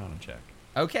 17 Arcana check.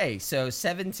 Okay, so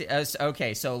 17.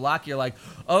 Okay, so Locke,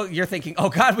 you're thinking, oh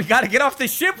God, we got to get off the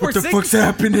ship. What the fuck's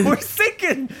happening? We're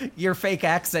sinking. Your fake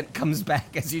accent comes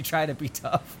back as you try to be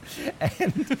tough,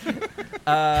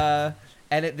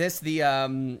 and at this,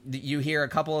 you hear a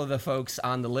couple of the folks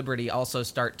on the Liberty also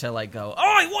start to go,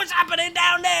 "Oi, what's happening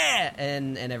down there?"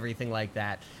 and everything like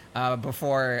that.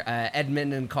 Before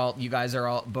Edmund and Colt, you guys are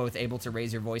all both able to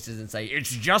raise your voices and say, "It's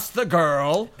just the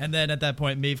girl." And then at that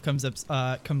point, Maeve comes out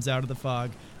of the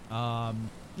fog.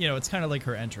 It's kind of like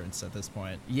her entrance at this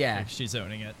point. Yeah. She's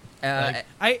owning it.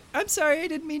 I'm sorry, I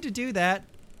didn't mean to do that.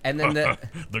 And then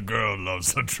The girl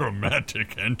loves a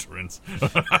dramatic entrance.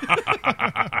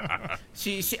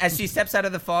 she as she steps out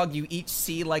of the fog, you each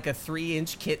see a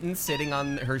 3-inch kitten sitting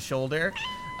on her shoulder.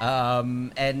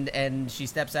 And she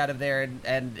steps out of there,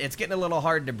 and it's getting a little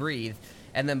hard to breathe.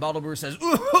 And then Baldebrew says,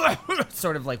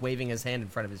 sort of waving his hand in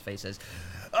front of his face, says,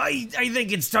 I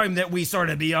think it's time that we sort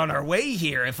of be on our way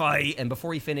here, And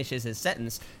before he finishes his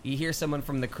sentence, you hear someone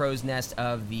from the crow's nest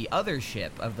of the other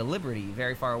ship, of the Liberty,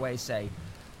 very far away, say,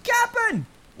 "Captain,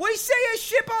 we see a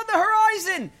ship on the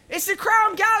horizon! It's the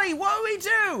Crown Galley, what do we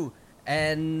do?"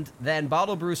 And then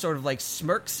Bottlebrew sort of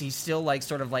smirks. He's still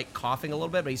coughing a little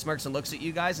bit, but he smirks and looks at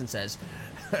you guys and says,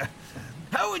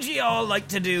 "How would you all like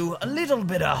to do a little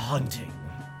bit of hunting?"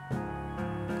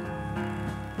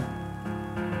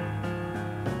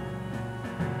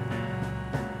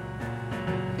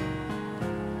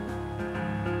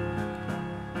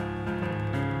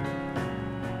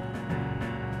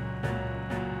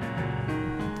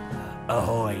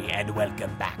 Ahoy, and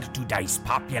welcome back to Dice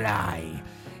Populi.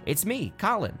 It's me,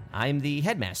 Colin. I'm the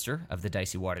headmaster of the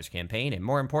Dicey Waters campaign, and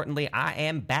more importantly, I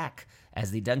am back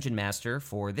as the dungeon master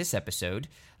for this episode,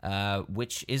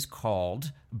 which is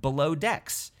called Below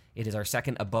Decks. It is our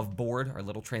second above board, our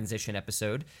little transition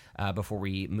episode, before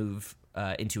we move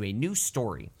into a new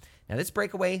story. Now, this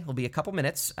breakaway will be a couple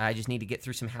minutes. I just need to get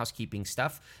through some housekeeping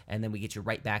stuff, and then we get you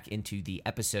right back into the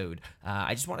episode.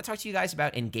 I just want to talk to you guys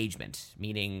about engagement,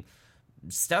 meaning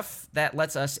stuff that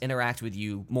lets us interact with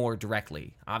you more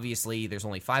directly. Obviously, there's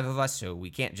only 5 of us, so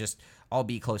we can't just all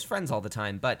be close friends all the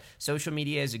time, but social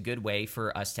media is a good way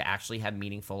for us to actually have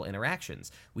meaningful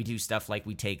interactions. We do stuff like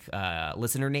we take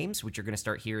listener names, which you're going to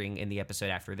start hearing in the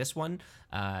episode after this one,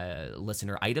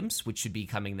 listener items, which should be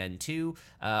coming then too,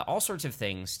 all sorts of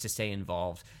things to stay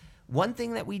involved. One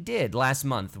thing that we did last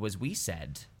month was we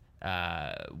said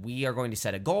we are going to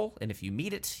set a goal, and if you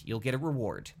meet it, you'll get a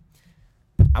reward.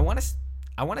 I want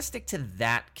to stick to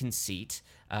that conceit,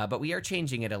 but we are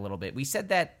changing it a little bit. We said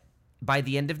that by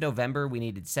the end of November, we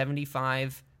needed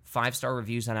 75 5-star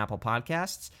reviews on Apple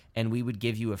Podcasts, and we would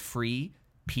give you a free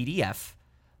PDF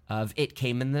of It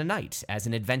Came in the Night as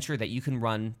an adventure that you can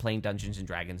run playing Dungeons &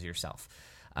 Dragons yourself.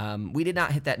 We did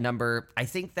not hit that number. I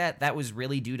think that was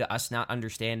really due to us not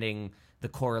understanding the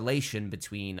correlation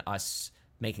between us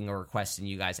making a request and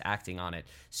you guys acting on it.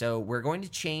 So we're going to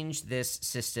change this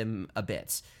system a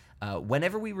bit.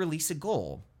 Whenever we release a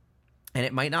goal, and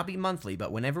it might not be monthly,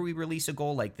 but whenever we release a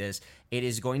goal like this, it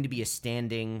is going to be a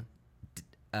standing,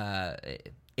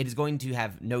 it is going to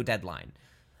have no deadline.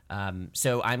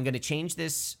 So I'm going to change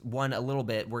this one a little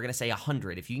bit. We're going to say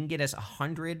 100. If you can get us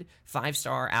 100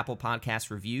 5-star Apple Podcast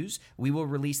reviews, we will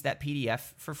release that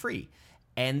PDF for free.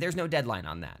 And there's no deadline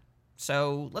on that.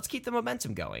 So let's keep the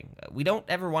momentum going. We don't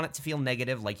ever want it to feel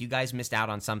negative, like you guys missed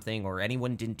out on something or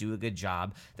anyone didn't do a good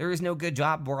job. There is no good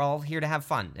job. We're all here to have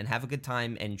fun and have a good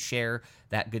time and share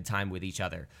that good time with each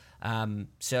other.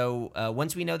 So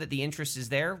once we know that the interest is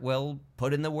there, we'll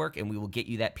put in the work and we will get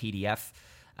you that PDF.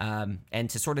 And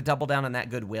to sort of double down on that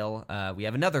goodwill, we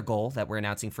have another goal that we're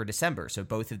announcing for December. So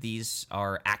both of these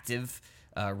are active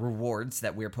rewards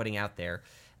that we're putting out there.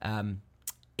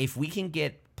 If we can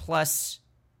get plus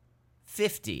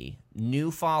 50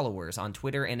 new followers on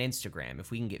Twitter and Instagram,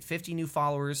 if we can get 50 new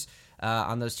followers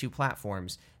on those two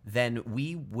platforms, then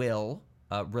we will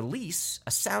release a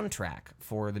soundtrack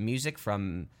for the music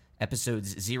from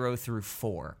episodes 0 through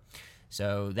 4.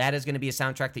 So that is going to be a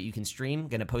soundtrack that you can stream.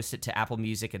 Going to post it to Apple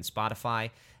Music and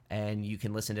Spotify, and you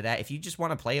can listen to that. If you just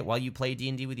want to play it while you play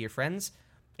D&D with your friends,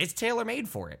 it's tailor-made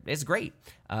for it. It's great.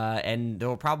 And there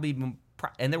will probably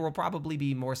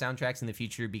be more soundtracks in the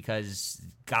future because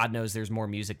God knows there's more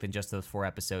music than just those 4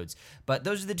 episodes. But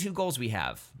those are the 2 goals we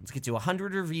have. Let's get to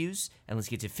 100 reviews, and let's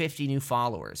get to 50 new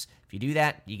followers. If you do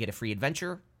that, you get a free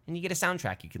adventure, and you get a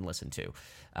soundtrack you can listen to.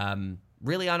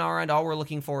 Really, on our end, all we're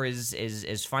looking for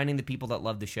is finding the people that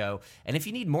love the show. And if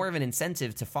you need more of an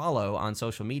incentive to follow on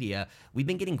social media, we've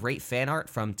been getting great fan art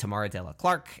from Tamara Della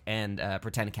Clark and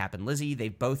Pretend Cap and Lizzie.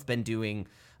 They've both been doing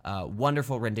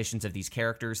wonderful renditions of these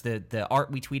characters. The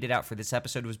art we tweeted out for this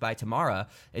episode was by Tamara.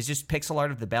 It's just pixel art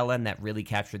of the Bell End that really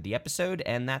captured the episode,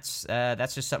 and that's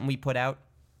just something we put out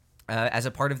as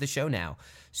a part of the show now.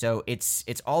 So it's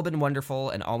all been wonderful,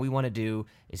 and all we want to do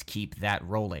is keep that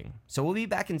rolling. So we'll be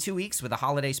back in 2 weeks with a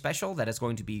holiday special that is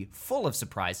going to be full of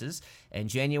surprises, and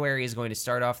January is going to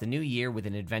start off the new year with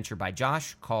an adventure by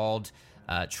Josh called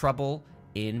Trouble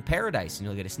in Paradise, and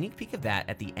you'll get a sneak peek of that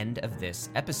at the end of this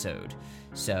episode.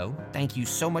 So thank you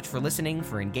so much for listening,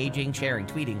 for engaging, sharing,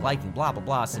 tweeting, liking, blah, blah,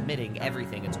 blah, submitting,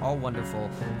 everything. It's all wonderful.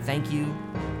 Thank you,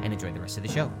 and enjoy the rest of the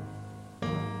show.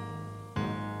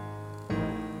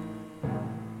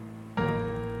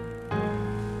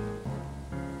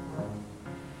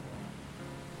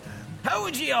 How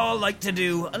would you all like to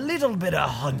do a little bit of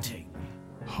hunting?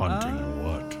 Hunting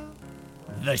what?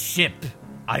 The ship.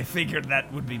 I figured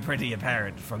that would be pretty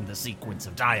apparent from the sequence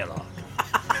of dialogue.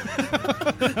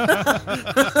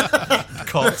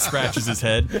 Colt scratches his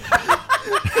head.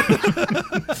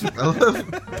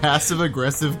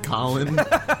 Passive-aggressive Colin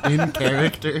in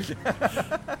character.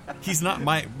 He's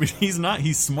smart,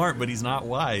 but he's not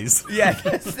wise. Yeah,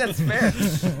 that's fair.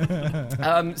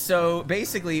 So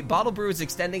basically, Bottle Brew is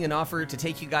extending an offer to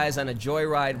take you guys on a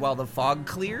joyride while the fog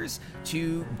clears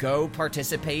to go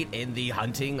participate in the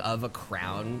hunting of a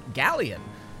crown galleon.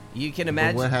 You can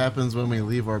imagine. But what happens when we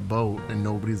leave our boat and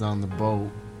nobody's on the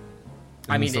boat?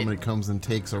 And somebody comes and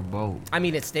takes our boat. I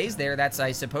mean, it stays there. That's,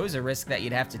 I suppose, a risk that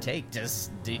you'd have to take. Do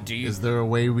you? Is there a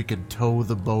way we could tow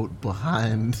the boat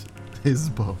behind his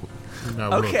boat?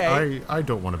 Now, okay. Look, I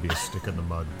don't want to be a stick in the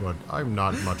mud, but I'm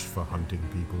not much for hunting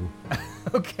people.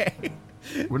 Okay.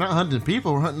 We're not hunting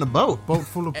people, we're hunting a boat. Boat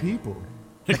full of people.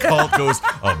 Colt goes,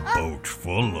 A boat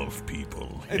full of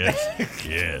people. Yes,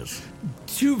 yes.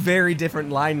 2 very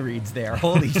different line reads there.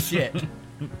 Holy shit.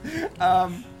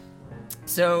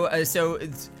 So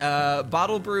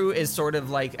Bottle Brew is sort of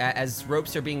like, as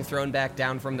ropes are being thrown back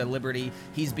down from the Liberty,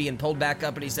 he's being pulled back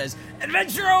up, and he says,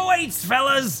 Adventure awaits,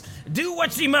 fellas! Do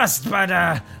what ye must, but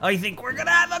I think we're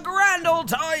gonna have a grand old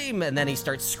time! and then he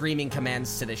starts screaming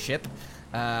commands to the ship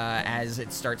as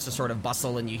it starts to sort of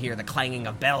bustle, and you hear the clanging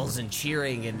of bells and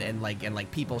cheering and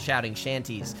like people shouting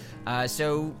shanties.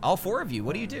 So all 4 of you,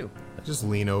 what do you do? I just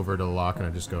lean over to Locke and I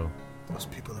just go, those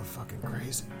people are fucking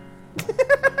crazy.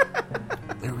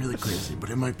 They're really crazy, but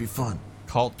it might be fun.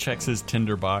 Colt checks his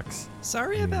tinderbox.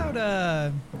 Sorry about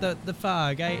the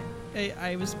fog.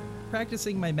 I was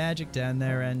practicing my magic down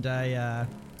there, and I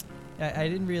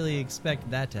didn't really expect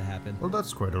that to happen. Well,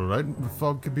 that's quite all right. The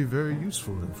fog could be very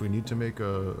useful if we need to make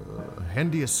a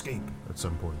handy escape at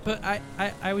some point. But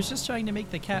I was just trying to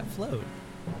make the cat float.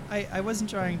 I wasn't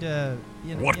trying to.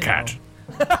 What cat?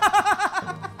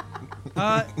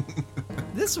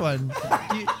 This one.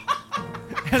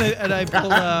 And I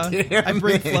pull. I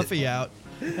bring Fluffy out.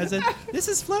 I said, "This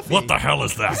is Fluffy." What the hell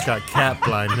is that? It's got cat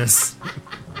blindness.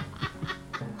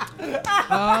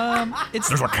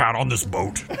 There's a cat on this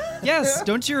boat. Yes,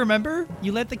 don't you remember?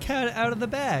 You let the cat out of the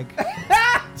bag.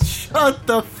 Shut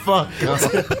the fuck up.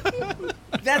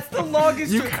 That's the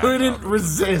longest. You couldn't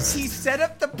resist. He set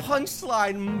up the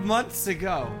punchline months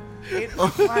ago. It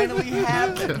finally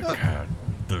happened. A cat.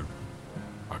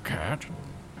 A cat?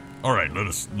 All right,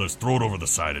 let's throw it over the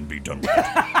side and be done with it.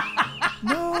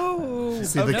 No.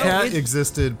 See, the cat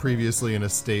existed previously in a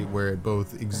state where it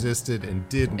both existed and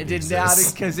didn't It did exist.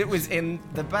 not because it was in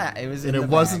the bag. It was in And the it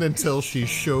wasn't bag. until she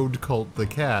showed Colt the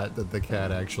cat that the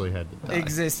cat actually had to die.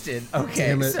 Existed. Okay,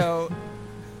 Damn it. so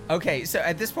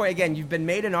at this point again, you've been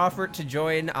made an offer to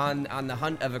join on the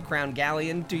hunt of a crown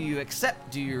galleon. Do you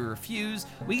accept? Do you refuse?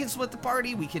 We can split the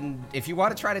party. We can, if you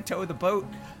want to try to tow the boat,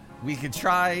 we could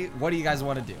try. What do you guys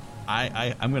want to do?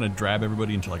 I'm gonna drab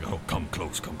everybody into like, Oh, come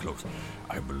close, come close.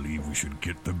 I believe we should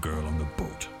get the girl on the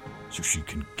boat so she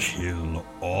can kill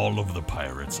all of the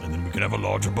pirates, and then we can have a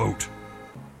larger boat.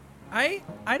 I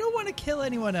don't want to kill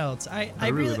anyone else. I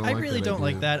really really don't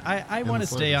like don't that like idea. that. I want to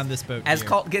the stay slightest. on this boat. As here.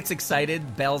 Colt gets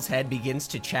excited, Belle's head begins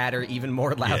to chatter even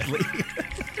more loudly.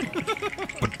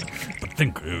 But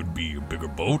think it would be a bigger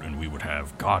boat, and we would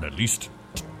have, God, at least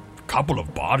a couple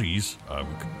of bodies we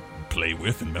could play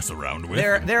with and mess around with.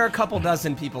 There are a couple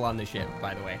dozen people on the ship,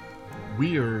 by the way.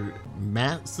 We are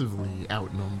massively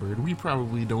outnumbered. We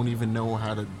probably don't even know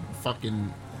how to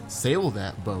fucking sail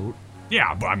that boat.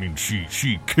 Yeah, but I mean,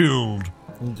 she killed.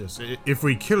 Just, if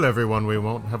we kill everyone, we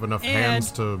won't have enough And-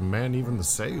 hands to man even the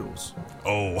sails.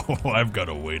 Oh, I've got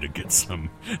a way to get some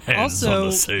hands on the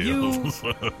Also, sails.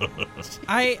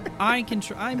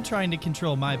 I'm trying to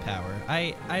control my power.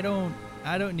 I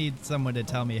don't need someone to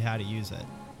tell me how to use it.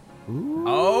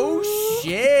 Oh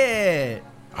shit!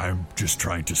 I'm just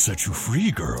trying to set you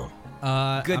free, girl. Good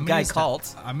I'm guy, gonna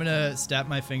Colt. I'm gonna snap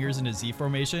my fingers into Z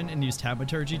formation and use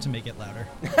taumaturgy to make it louder.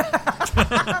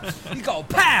 You go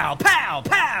pow, pow,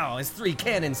 pow as 3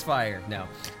 cannons fire. No.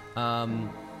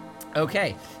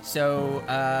 Okay,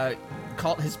 so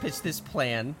Colt has pitched this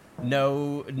plan.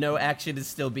 No action is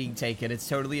still being taken. It's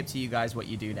totally up to you guys what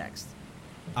you do next.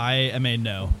 I am a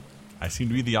no. I seem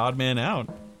to be the odd man out.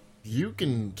 You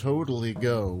can totally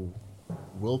go.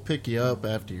 We'll pick you up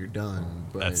after you're done.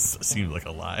 But That seems like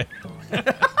a lie.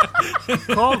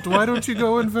 Colt, why don't you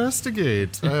go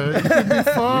investigate? It could be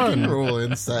fun. roll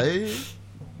inside.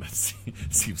 That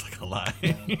seems like a lie.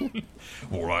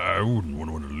 Well, I wouldn't want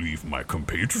to leave my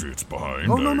compatriots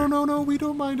behind. Oh, no, we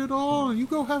don't mind at all. You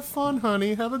go have fun,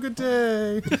 honey. Have a good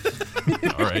day.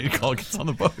 All right, Colt gets on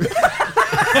the boat.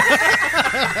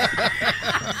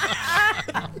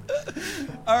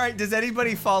 All right, does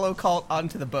anybody follow Colt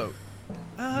onto the boat?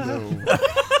 No.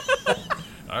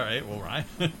 All right, well, Ryan,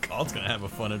 Colt's gonna have a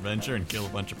fun adventure and kill a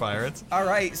bunch of pirates. All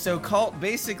right, so Colt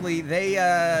basically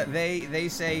they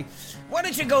say, why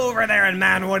don't you go over there and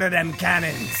man one of them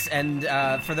cannons? And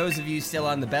for those of you still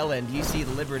on the bell end, you see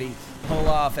the Liberty pull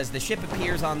off as the ship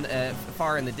appears on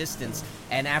far in the distance,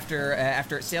 and after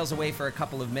it sails away for a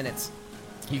couple of minutes.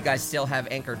 You guys still have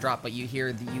anchor drop, but you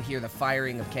hear the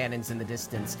firing of cannons in the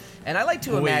distance. And I like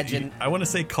to imagine. I want to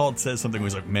say Colt says something where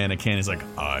he's like, man, a cannon. He's like,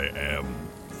 I am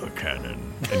the cannon.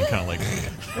 and he kind of like,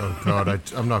 Oh, God,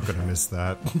 I'm not going to miss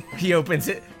that. He opens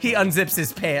it. He unzips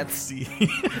his pants. see.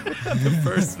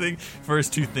 The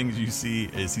first two things you see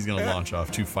is he's gonna launch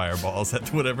off 2 fireballs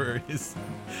at whatever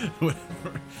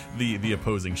the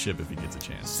opposing ship if he gets a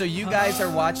chance. So you guys are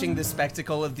watching the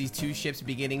spectacle of these 2 ships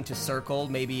beginning to circle,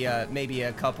 maybe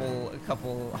a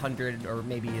couple hundred or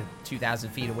maybe 2,000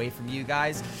 feet away from you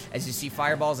guys, as you see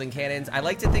fireballs and cannons. I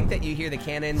like to think that you hear the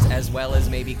cannons as well as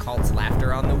maybe Colt's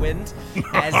laughter on the wind,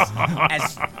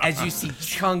 as you see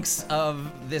chunks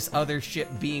of this other ship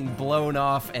being blown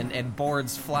off and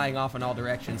boards flying off in all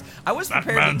directions. I was That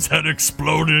prepared. man's head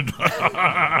exploded.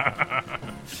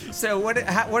 So what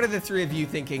are the 3 of you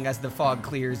thinking as the fog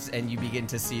clears and you begin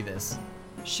to see this?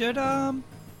 Should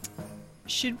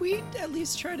we at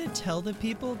least try to tell the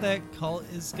people that Colt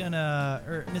is gonna,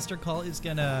 or Mr. Colt is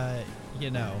gonna,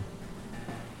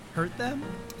 hurt them?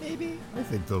 Maybe. I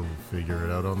think they'll figure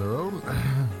it out on their own.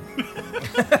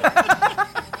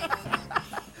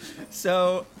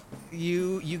 So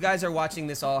you guys are watching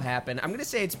this all happen. I'm going to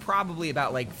say it's probably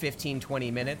about like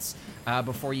 15-20 minutes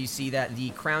before you see that the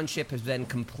crown ship has been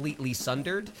completely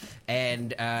sundered,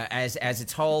 and as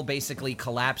its hull basically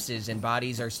collapses and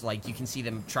bodies are like, you can see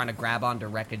them trying to grab onto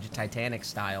wreckage Titanic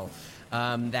style.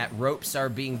 That ropes are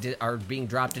being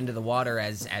dropped into the water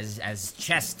as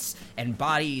chests and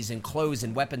bodies and clothes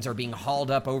and weapons are being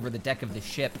hauled up over the deck of the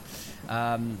ship.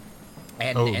 And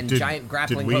giant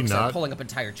grappling we hooks are not- pulling up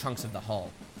entire chunks of the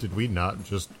hull. Did we not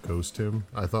just ghost him?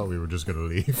 I thought we were just going to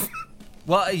leave.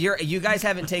 Well, you guys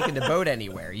haven't taken the boat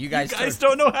anywhere. You guys,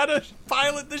 Don't know how to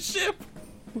pilot the ship.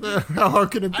 How hard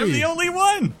can it be? I'm the only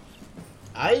one.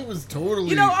 I was totally.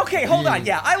 You know, okay, hold on.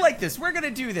 Yeah, I like this. We're going to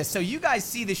do this. So you guys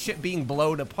see the ship being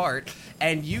blown apart,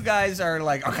 and you guys are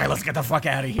like, okay, let's get the fuck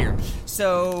out of here.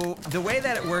 So the way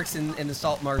that it works in the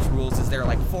Saltmarsh rules is there are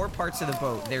like 4 parts of the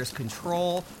boat. There's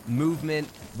control, movement,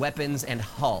 weapons, and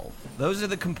hull. Those are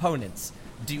the components.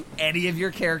 Do any of your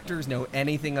characters know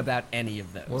anything about any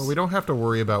of those? Well, we don't have to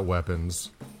worry about weapons.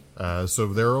 So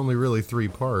there are only really 3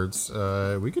 parts.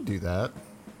 We could do that.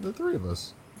 The 3 of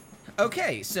us.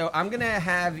 Okay, so I'm going to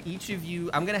have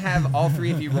I'm going to have all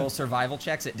 3 of you roll survival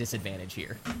checks at disadvantage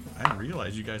here. I didn't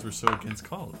realize you guys were so against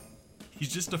Colt.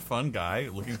 He's just a fun guy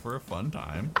looking for a fun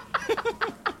time.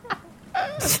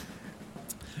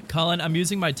 Colin, I'm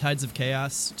using my Tides of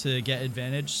Chaos to get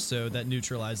advantage, so that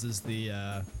neutralizes the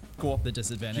the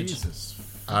disadvantage. Jesus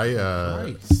I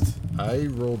Christ. I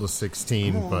rolled a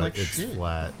 16, Oh, but like it's shit.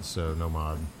 flat, so no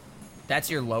mod. That's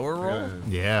your lower roll?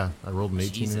 Yeah, I rolled an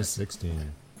 18 and a Jesus.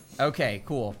 16. Okay,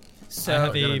 cool. So I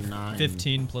have got a a 9.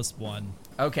 15 plus 1.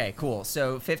 Okay, cool.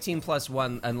 So 15 plus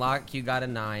 1, unlock, you got a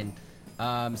 9.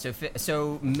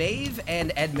 So Maeve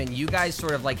and Edmund, you guys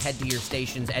sort of like head to your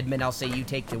stations. Edmund, I'll say you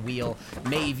take the wheel.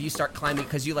 Maeve, you start climbing,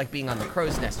 because you like being on the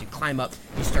crow's nest. You climb up,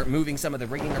 you start moving some of the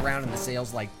rigging around, and the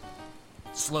sails like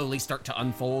slowly start to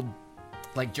unfold,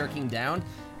 like jerking down.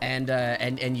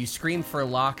 And you scream for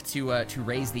Locke to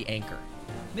raise the anchor.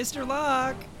 Mr.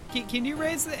 Locke, can you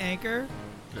raise the anchor?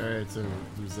 All right, so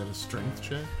is that a strength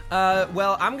check?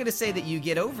 Well, I'm gonna say that you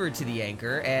get over to the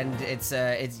anchor, and it's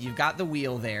you've got the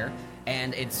wheel there,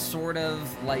 and it's sort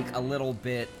of like a little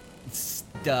bit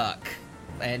stuck,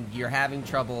 and you're having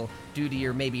trouble due to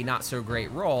your maybe not so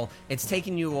great roll. It's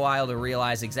taking you a while to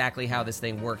realize exactly how this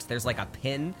thing works. There's like a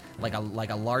pin, like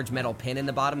a large metal pin in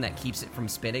the bottom that keeps it from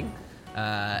spinning.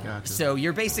 Gotcha. So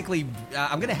you're basically,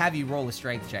 I'm gonna have you roll a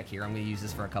strength check here. I'm gonna use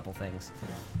this for a couple things.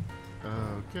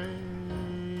 Okay,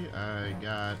 I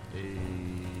got a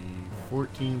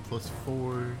 14 plus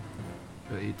 4,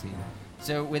 so 18.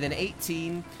 So with an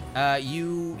 18,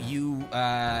 you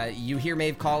hear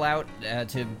Maeve call out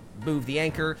to move the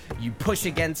anchor. You push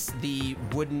against the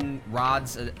wooden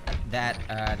rods that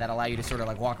allow you to sort of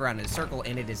like walk around in a circle,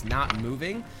 and it is not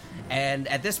moving. And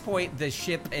at this point, the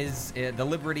ship is the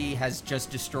Liberty has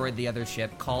just destroyed the other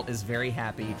ship. Colt is very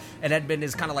happy, and Edmund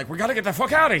is kind of like, "We gotta get the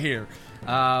fuck out of here."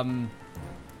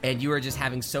 And you are just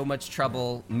having so much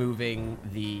trouble moving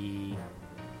the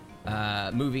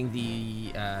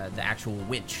actual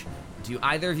winch. Do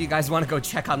either of you guys want to go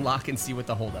check on Locke and see what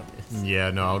the holdup is? Yeah,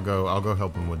 no, I'll go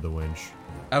help him with the winch.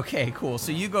 Okay, cool.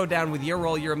 So you go down with your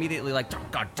roll. You're immediately like, "Oh,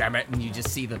 God damn it!" And you just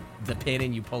see the pin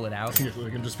and you pull it out. We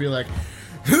can just be like,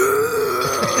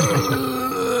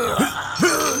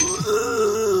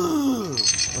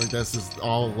 like that's just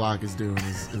all Locke is doing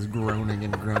is groaning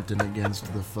and grunting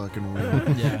against the fucking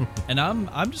wheel. Yeah, and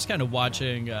I'm just kind of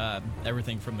watching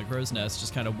everything from the crow's nest,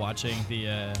 just kind of watching the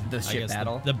I ship guess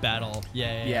battle? The battle.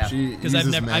 Yeah. Yeah. She 'Cause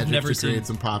uses I've magic never to seen- create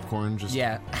some popcorn. Just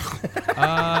Yeah.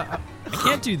 I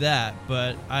can't do that,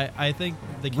 but I think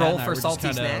the cat Roll and I for were just salty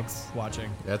kind snacks. of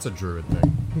watching. That's a druid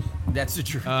thing. That's the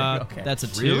truth. Okay. That's a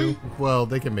 2. Really? Well,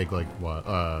 they can make like what,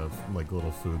 like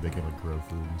little food. They can like grow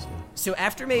food and stuff. So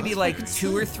after maybe like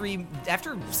 2 or 3,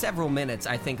 after several minutes,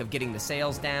 I think, of getting the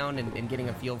sails down and getting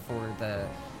a feel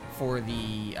for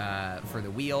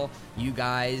the wheel, you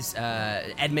guys,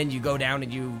 Edmund, you go down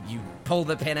and you pull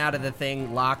the pin out of the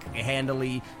thing. Locke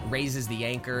handily raises the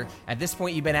anchor. At this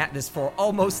point, you've been at this for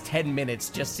almost 10 minutes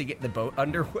just to get the boat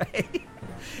underway.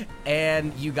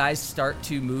 And you guys start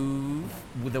to move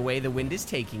with the way the wind is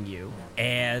taking you,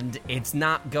 and it's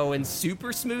not going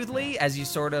super smoothly as you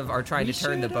sort of are trying We to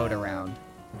turn the should, boat around.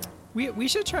 We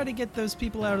should try to get those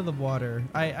people out of the water.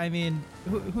 I mean,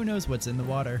 who knows what's in the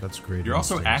water? That's great. You're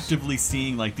also instincts. actively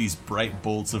seeing like these bright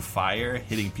bolts of fire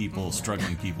hitting people,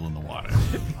 struggling people in the water.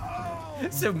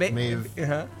 So Maeve.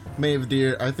 Maeve,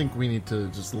 dear, I think we need to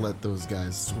just let those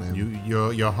guys swim.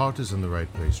 Your heart is in the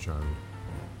right place, child.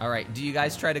 All right, do you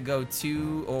guys try to go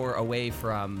to or away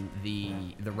from the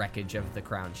wreckage of the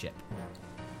crown ship?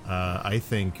 I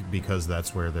think because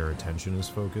that's where their attention is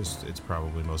focused, it's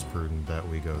probably most prudent that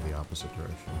we go the opposite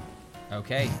direction.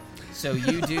 Okay, so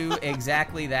you do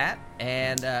exactly that,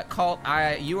 and Colt,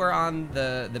 you are on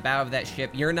the bow of that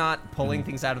ship. You're not pulling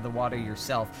things out of the water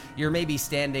yourself. You're maybe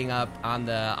standing up on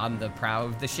the prow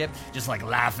of the ship, just like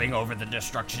laughing over the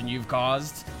destruction you've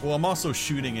caused. Well, I'm also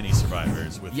shooting any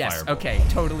survivors with Yes, fireball. okay,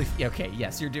 totally. Okay,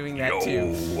 yes, you're doing that too.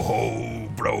 Yo ho,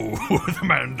 blow the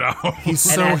man down. He's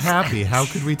so as- happy. How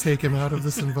could we take him out of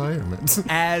this environment?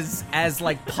 As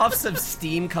like puffs of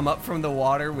steam come up from the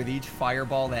water with each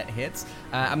fireball that hits,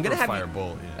 I'm gonna Or have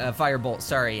firebolt, yeah. firebolt.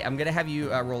 Sorry, I'm gonna have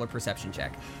you roll a perception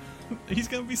check. He's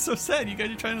gonna be so sad. You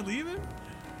guys are trying to leave him?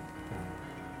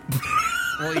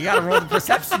 Well, you gotta roll the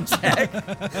perception check.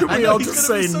 We all just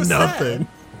say nothing.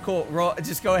 Cool. Roll.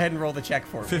 Just go ahead and roll the check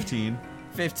for me. 15.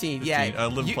 15. Yeah.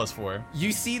 Live plus 4.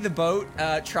 You see the boat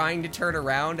trying to turn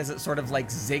around as it sort of like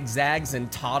zigzags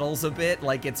and toddles a bit,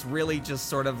 like it's really just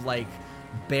sort of like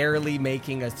barely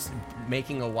making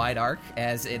a wide arc.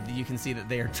 You can see that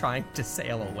they are trying to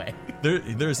sail away.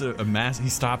 There's a mass. He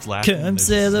stops laughing. Come and there's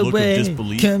sail this look away. of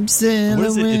disbelief. Come sail What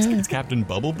is away. it? It's Captain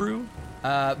Bubble Brew.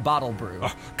 Bottle brew.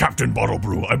 Captain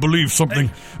Bottlebrew, I believe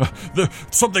something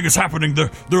something is happening.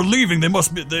 They're leaving. There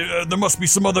must be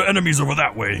some other enemies over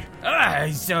that way.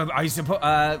 I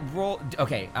suppose. Roll.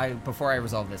 Okay. Before I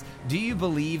resolve this, do you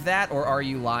believe that, or are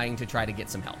you lying to try to get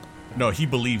some help? No, he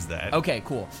believes that. Okay.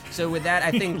 Cool. So with that, I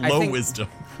think Low wisdom.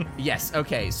 Yes.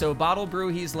 Okay. So bottle brew,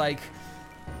 he's like.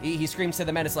 He screams to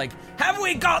the men, it's like, have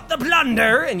we got the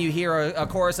plunder? And you hear a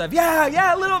chorus of,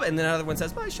 yeah, a little bit. And then another one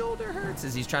says, my shoulder hurts,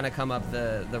 as he's trying to come up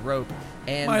the rope.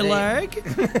 And My leg?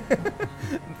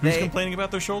 Who's complaining about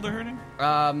their shoulder hurting?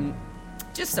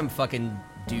 Just some fucking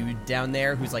dude down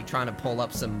there who's like trying to pull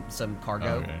up some cargo.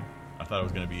 Oh, okay. I thought it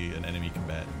was going to be an enemy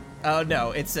combatant. Oh no,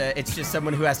 it's just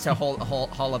someone who has to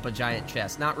haul up a giant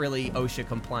chest. Not really OSHA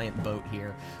compliant boat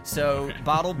here. So Okay.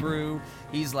 Bottle Brew,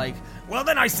 he's like, well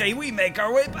then I say we make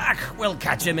our way back. We'll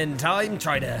catch him in time.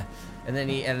 Try to, and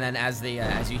then as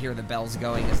you hear the bells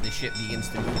going as the ship begins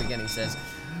to move again, he says,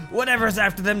 whatever's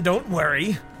after them, don't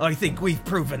worry. I think we've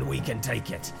proven we can take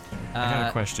it. I got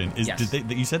a question. yes.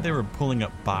 You said they were pulling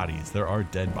up bodies. There are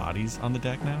dead bodies on the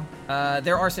deck now?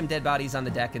 There are some dead bodies on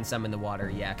the deck and some in the water.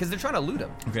 Yeah, because they're trying to loot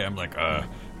them. Okay, I'm like,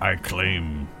 I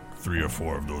claim 3 or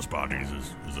 4 of those bodies.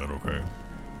 Is that okay?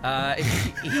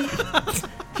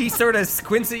 He sort of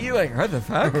squints at you like, what the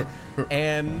fuck?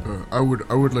 And I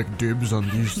would like dibs on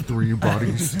these 3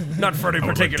 bodies. not for any I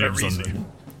would like particular dibs on reason.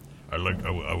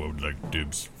 I would like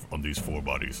dibs on these 4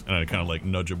 bodies. and I kind of like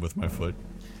nudge him with my foot.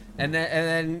 And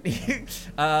then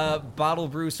Bottle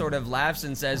Brew sort of laughs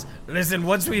and says, listen,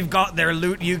 once we've got their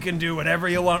loot, you can do whatever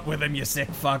you want with them, you sick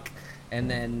fuck. And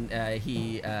then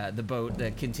the boat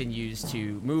continues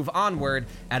to move onward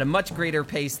at a much greater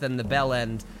pace than the bell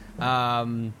end.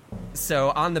 So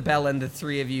on the bell end, the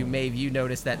 3 of you, Maeve, you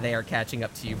notice that they are catching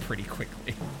up to you pretty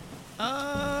quickly.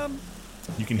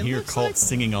 You can It hear looks Colt like-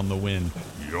 singing on the wind.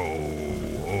 Yo,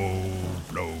 oh,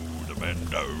 blow the men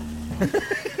down.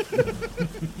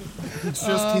 It's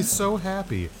just he's so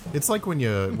happy. It's like when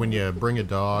you bring a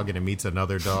dog and it meets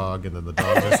another dog, and then the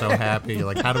dogs are so happy. You're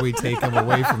like, how do we take him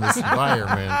away from this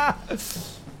environment?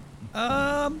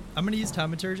 I'm gonna use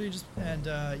thaumaturgy just and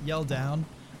yell down.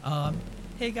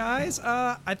 Hey guys,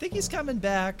 I think he's coming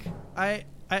back.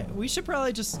 We should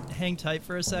probably just hang tight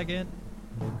for a second.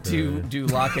 Do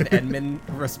Locke and Edmund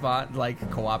respond, like,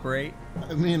 cooperate?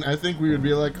 I mean, I think we would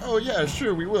be like, oh yeah,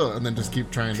 sure, we will, and then just keep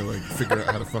trying to like figure out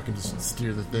how to fucking just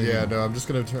steer the thing. Yeah, no, I'm just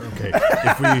gonna turn. Okay,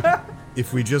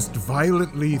 if we just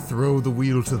violently throw the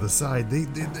wheel to the side,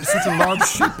 they're such a large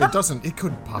ship. It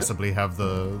could possibly have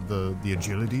the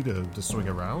agility to swing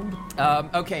around.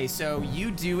 Okay, so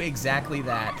you do exactly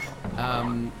that.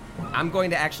 I'm going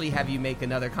to actually have you make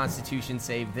another Constitution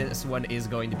save. This one is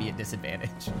going to be at disadvantage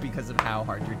because of how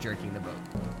hard you're jerking the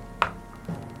boat.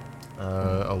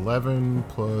 11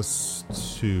 plus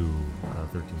 2,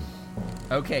 13.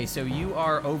 Okay, so you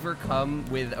are overcome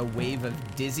with a wave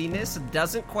of dizziness. It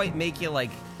doesn't quite make you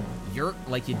like yerk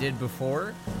like you did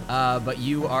before, but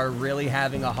you are really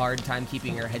having a hard time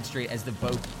keeping your head straight as the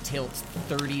boat tilts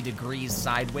 30 degrees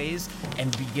sideways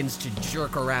and begins to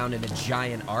jerk around in a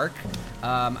giant arc.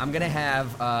 I'm gonna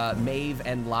have Maeve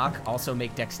and Locke also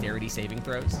make dexterity saving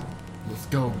throws. Let's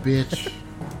go, bitch.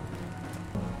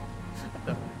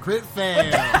 Crit fail.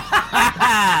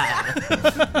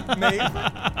 Maeve,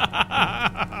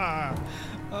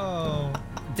 Oh.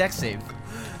 dex save.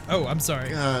 Oh, I'm sorry.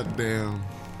 God damn.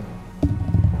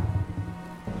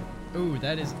 Ooh,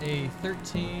 that is a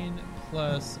 13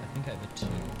 plus. I think I have a 2.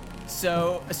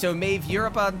 So Maeve, you're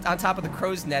up on top of the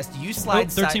crow's nest. You Oh, slide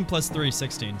 13 plus 3,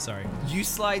 16. Sorry. You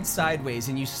slide sideways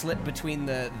and you slip between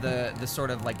the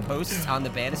sort of like posts on the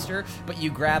banister, but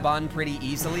you grab on pretty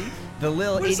easily. The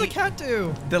little What does the idiot- cat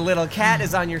do? The little cat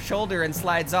is on your shoulder and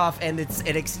slides off, and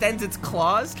it extends its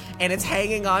claws, and it's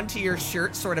hanging onto your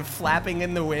shirt, sort of flapping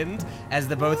in the wind as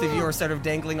the both of you are sort of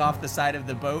dangling off the side of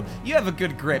the boat. You have a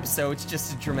good grip, so it's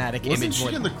just a dramatic Wasn't image. she more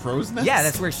in than- the crow's nest? Yeah,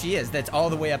 that's where she is. That's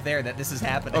all the way up there that this is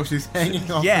happening. Oh, she's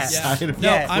hanging off Yeah. the Yeah. side of No,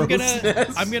 Yeah. the I'm crow's nest.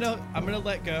 gonna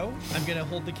let go. I'm gonna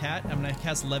hold the cat. I'm gonna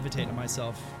cast levitate on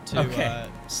myself to Okay.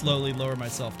 slowly lower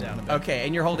myself down a bit. Okay,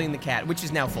 and you're holding the cat, which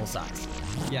is now full size.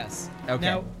 Yes. Okay.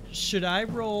 Now, should I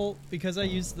roll because I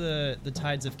used the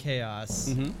Tides of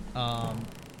Chaos?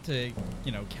 to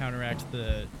counteract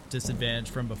the disadvantage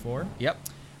from before. Yep.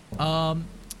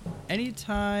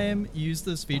 Anytime you use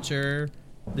this feature,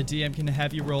 the DM can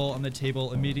have you roll on the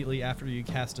table immediately after you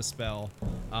cast a spell.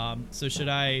 So should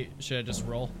I just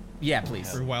roll Yeah,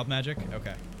 please. for wild magic?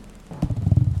 Okay.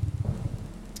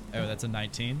 Oh, that's a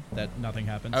 19. That nothing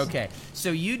happens. Okay, so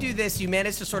you do this. You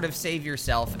manage to sort of save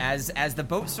yourself as the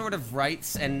boat sort of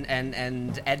rights and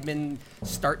Edmund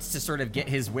starts to sort of get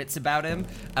his wits about him.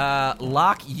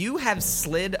 Locke, you have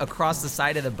slid across the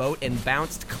side of the boat and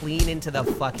bounced clean into the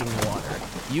fucking water.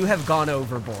 You have gone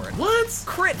overboard. What?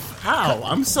 Crit. How?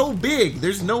 I'm so big.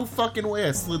 There's no fucking way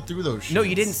I slid through those shits. No,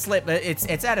 you didn't slip.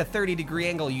 It's at a 30-degree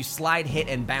angle. You slide, hit,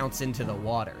 and bounce into the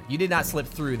water. You did not slip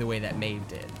through the way that Maeve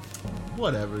did.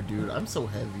 Whatever, dude. I'm so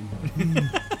heavy.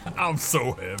 I'm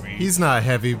so heavy. He's not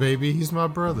heavy, baby. He's my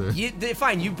brother.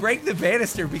 Fine, you break the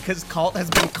banister because Colt has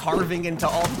been carving into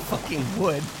all the fucking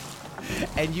wood.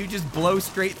 And you just blow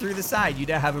straight through the side. You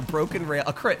now have a broken rail.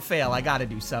 A crit fail. I gotta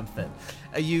do something.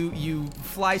 You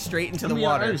fly straight into the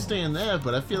water. I understand that,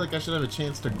 but I feel like I should have a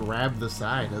chance to grab the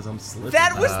side as I'm slipping.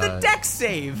 That was the deck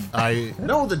save. I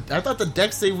thought the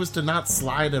deck save was to not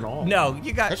slide at all. No,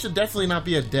 you got. That should definitely not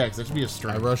be a dex. That should be a I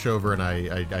strength. rush over and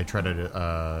I try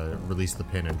to release the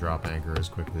pin and drop anchor as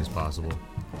quickly as possible.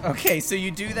 Okay, so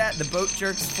you do that. The boat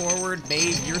jerks forward.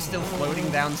 Maeve, you're still floating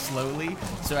down slowly.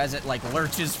 So as it like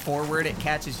lurches forward, it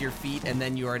catches your feet, and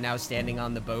then you are now standing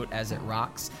on the boat as it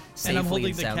rocks safely And I'm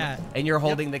holding the soundly. cat. And you're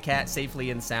holding the cat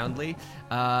safely and soundly.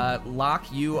 Locke,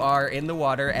 you are in the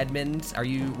water. Edmund,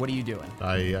 what are you doing?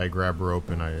 I grab rope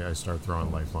and I start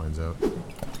throwing lifelines out.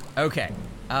 Okay.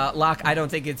 Locke, I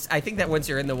think that once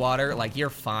you're in the water, like, you're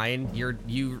fine.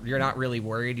 You're not really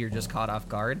worried. You're just caught off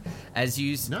guard.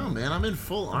 No, man, I'm in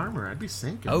full armor. I'd be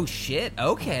sinking. Oh, shit.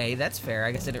 Okay, that's fair.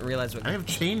 I guess I didn't realize what... I have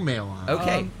chainmail on.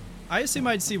 Okay. I assume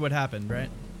I'd see what happened, right?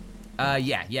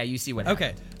 Yeah, you see what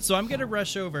happened. Okay, so I'm gonna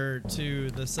rush over to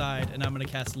the side and I'm gonna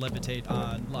cast Levitate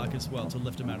on Locke as well to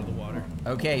lift him out of the water.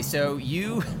 Okay, so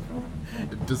you...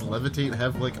 Does levitate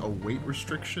have like a weight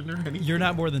restriction or anything? You're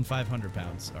not more than 500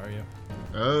 pounds, are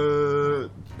you?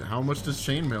 How much does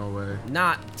chainmail weigh?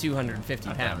 Not 250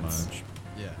 Not that pounds. much.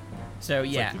 Yeah. So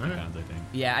It's yeah, like 50 pounds, I think.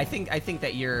 yeah. I think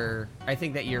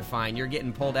that you're fine. You're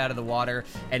getting pulled out of the water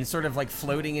and sort of like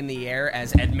floating in the air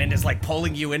as Edmund is like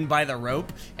pulling you in by the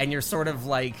rope, and you're sort of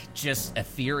like just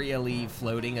ethereally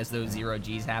floating as those 0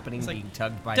 G's happening, being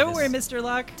tugged by. Don't this worry, Mr.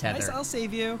 Locke. tether. I'll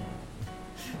save you.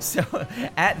 So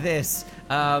at this,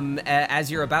 as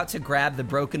you're about to grab the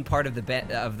broken part of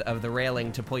the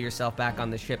railing to pull yourself back on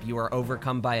the ship, you are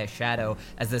overcome by a shadow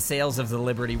as the sails of the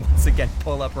Liberty once again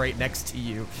pull up right next to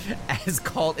you as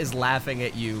Colt is laughing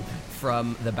at you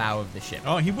from the bow of the ship.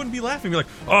 Oh, he wouldn't be laughing. He'd be like,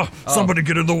 Oh, somebody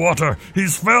get in the water.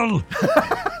 He's fell.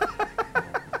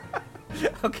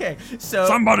 Okay, so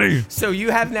Somebody. So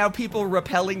you have now people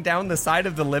rappelling down the side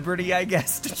of the Liberty, I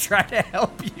guess, to try to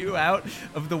help you out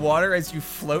of the water as you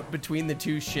float between the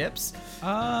two ships.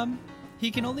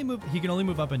 He can only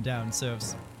move up and down. So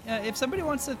if somebody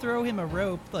wants to throw him a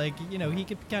rope, like, he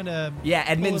could kind of pull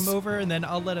Edmund's him over and then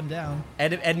I'll let him down.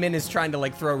 Edmund is trying to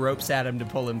like throw ropes at him to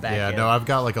pull him back. Yeah, in. no, I've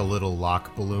got like a little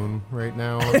lock balloon right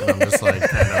now, and I'm just like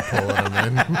kind of pulling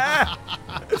him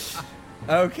in.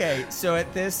 Okay, so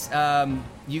at this,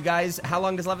 you guys, how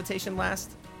long does levitation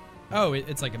last? Oh,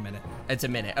 it's like a minute. It's a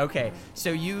minute. Okay,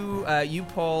 so you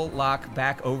pull Locke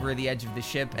back over the edge of the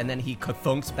ship, and then he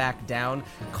thunks back down.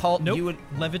 Colt, Nope. you would.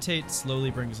 Levitate slowly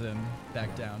brings him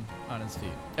back down on his feet.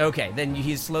 Okay, then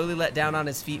he's slowly let down on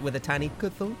his feet with a tiny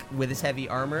thunk with his heavy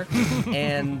armor.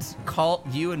 And Colt,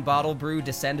 you and Bottle Brew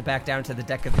descend back down to the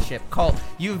deck of the ship. Colt,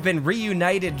 you've been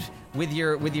reunited with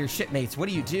your shipmates. What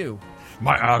do you do?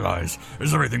 My allies,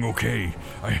 is everything okay?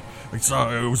 I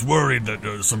was worried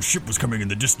that some ship was coming in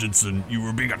the distance and you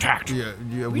were being attacked. Yeah,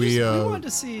 We wanted to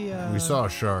see. we saw a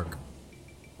shark.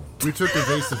 We took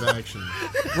evasive action.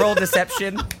 Roll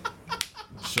deception.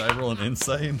 should I roll an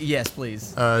insight? Yes,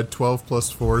 please. 12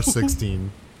 plus 4,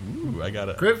 16. Ooh, I got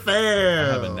a. Crit fail.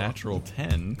 I have a natural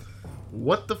 10.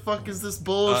 What the fuck is this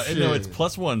bullshit? No, it's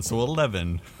 +1, so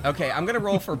 11. Okay, I'm gonna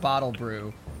roll for Bottle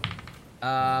Brew.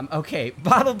 Okay,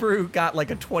 Bottle Brew got like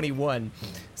a 21.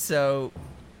 So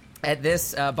at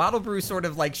this, Bottle Brew sort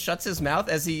of like shuts his mouth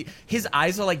as his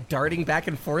eyes are like darting back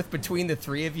and forth between the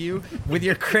three of you. With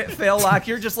your crit fail, Locke,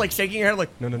 you're just like shaking your head like,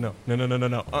 no,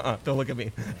 don't look at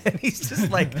me. And he's just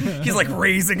like,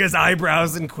 raising his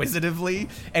eyebrows inquisitively.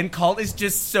 And Colt is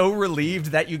just so relieved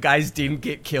that you guys didn't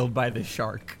get killed by the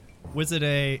shark. Was it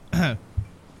a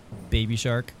baby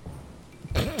shark?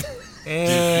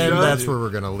 And that's where we're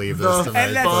going to leave this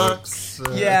tonight, folks.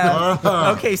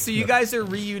 Yeah. Okay, so you guys are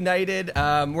reunited.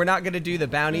 We're not going to do the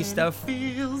bounty stuff.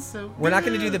 We're not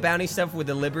going to do the bounty stuff with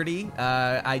the Liberty.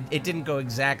 It didn't go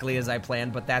exactly as I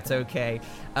planned, but that's okay.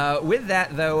 With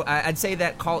that, though, I'd say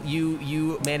that Colt,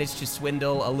 you managed to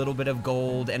swindle a little bit of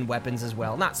gold and weapons as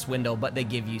well. Not swindle, but they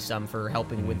give you some for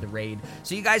helping with the raid.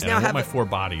 So you guys now have my 4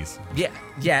 bodies.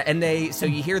 Yeah, and so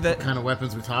you hear the What kind of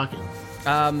weapons we talking?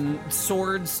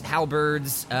 swords,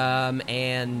 halberds,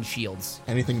 and shields.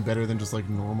 Anything better than just like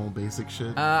normal basic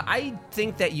shit? I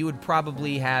think that you would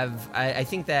probably have. I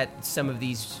think that some of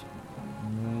these.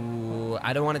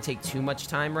 I don't want to take too much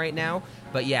time right now,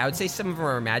 but yeah, I would say some of them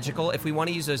are magical. If we want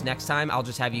to use those next time, I'll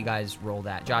just have you guys roll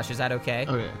that. Josh, is that okay?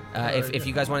 Okay. If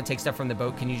you guys want to take stuff from the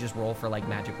boat, can you just roll for like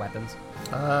magic weapons?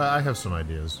 I have some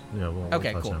ideas. Yeah. We'll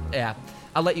Okay, touch cool. on that. Yeah,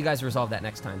 I'll let you guys resolve that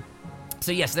next time.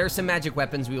 So yes, there are some magic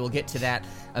weapons. We will get to that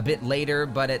a bit later,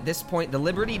 but at this point, the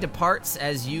Liberty departs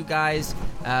as you guys,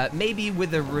 maybe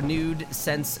with a renewed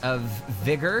sense of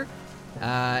vigor,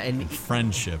 and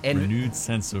Friendship. and- Renewed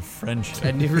sense of friendship.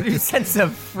 a renewed sense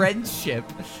of friendship.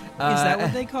 Is that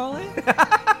what they call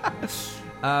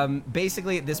it?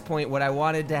 Basically, at this point, what I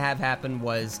wanted to have happen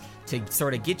was to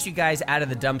sort of get you guys out of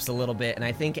the dumps a little bit, and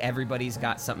I think everybody's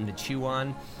got something to chew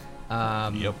on.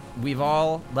 Yep. We've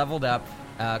all leveled up.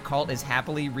 Colt is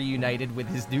happily reunited with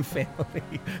his new family,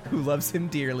 who loves him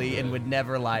dearly and would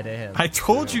never lie to him. I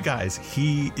told you guys,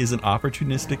 he is an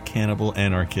opportunistic cannibal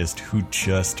anarchist who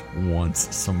just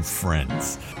wants some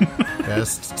friends.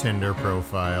 Best Tinder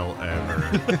profile ever.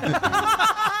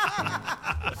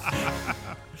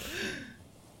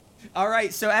 All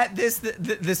right, so at this,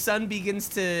 the sun begins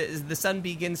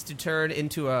to turn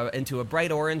into a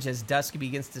bright orange as dusk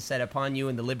begins to set upon you,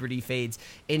 and the Liberty fades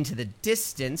into the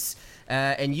distance.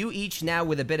 And you each now,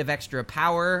 with a bit of extra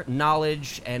power,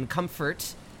 knowledge, and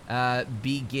comfort,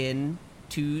 begin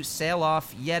to sail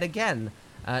off yet again,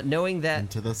 knowing that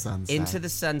Into the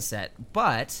sunset.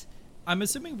 But I'm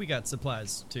assuming we got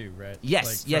supplies too, right? yes,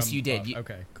 Like yes, from you did. Bob.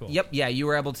 Okay, cool. Yep, yeah, you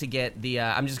were able to get the.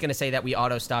 I'm just gonna say that we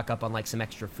auto stock up on like some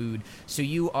extra food, so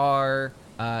you are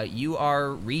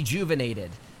rejuvenated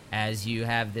as you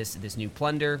have this new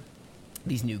plunder,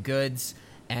 these new goods,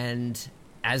 and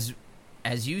as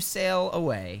you sail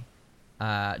away,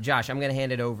 Josh, I'm gonna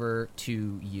hand it over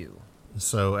to you.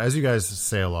 So as you guys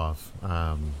sail off,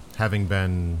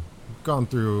 having gone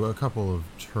through a couple of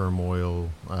turmoil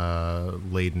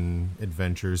laden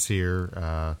adventures here,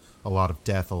 a lot of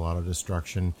death, a lot of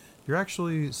destruction, you're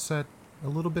actually set a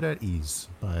little bit at ease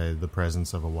by the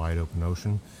presence of a wide open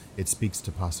ocean. It speaks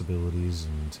to possibilities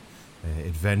and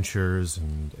adventures,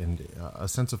 and a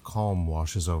sense of calm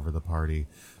washes over the party.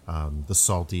 The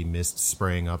salty mist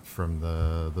spraying up from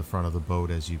the front of the boat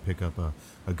as you pick up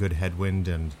a good headwind,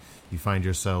 and you find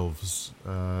yourselves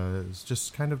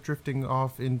just kind of drifting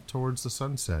off in towards the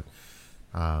sunset.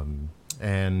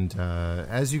 And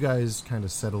as you guys kind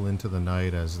of settle into the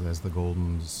night, as the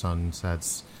golden sun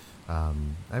sets,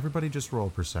 everybody just roll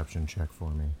a perception check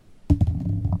for me.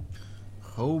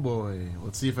 Oh boy.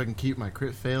 Let's see if I can keep my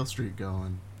crit fail streak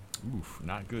going. Oof,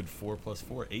 not good. 4 +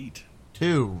 4, 8.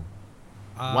 2.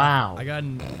 Wow. I got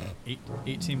an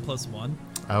 18 plus 1.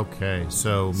 Okay,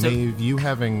 so Maeve, you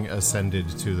having ascended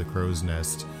to the crow's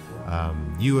nest,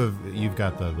 you've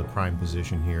got the prime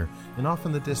position here, and off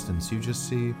in the distance you just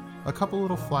see a couple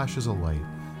little flashes of light,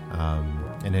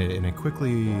 and it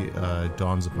quickly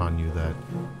dawns upon you that,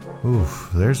 oof,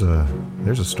 there's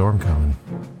a storm coming.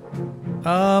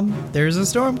 There's a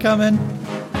storm coming.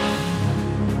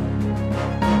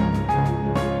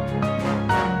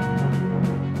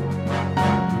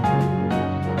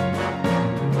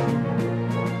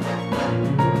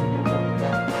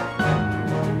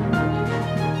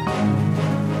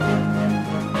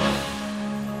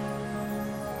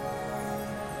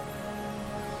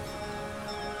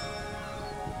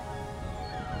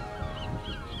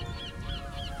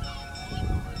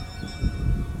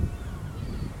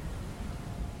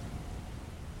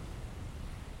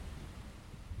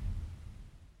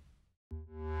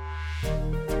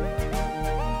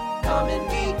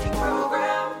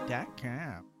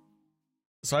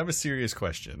 So I have a serious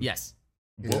question. Yes.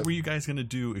 What were you guys going to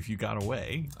do if you got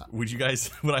away? Would I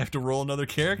have to roll another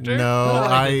character? No,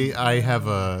 I have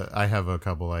a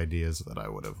couple ideas that I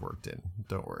would have worked in.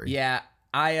 Don't worry. Yeah,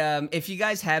 if you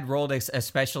guys had rolled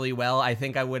especially well, I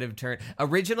think I would have turned.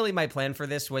 Originally, my plan for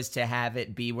this was to have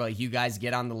it be where you guys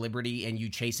get on the Liberty and you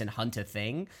chase and hunt a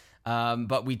thing.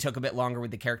 But we took a bit longer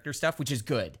with the character stuff, which is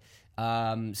good.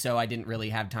 So I didn't really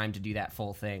have time to do that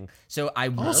full thing. So I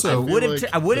Also, would have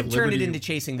like I would have the turned it Liberty- into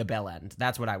chasing the bell end.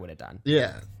 That's what I would have done.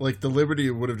 Yeah, like the Liberty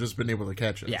would have just been able to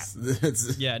catch us. Yeah.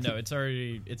 It's- Yeah, no, it's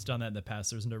done that in the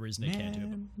past. There's no reason it can't do it.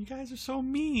 Man, you guys are so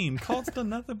mean. Cult's done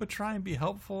nothing but try and be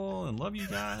helpful and love you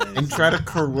guys. and try to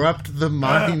corrupt the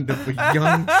mind of a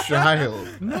young child.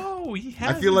 No, he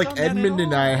hasn't. I feel like done that at Edmund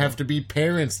and I all. have to be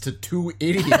parents to 2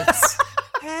 idiots.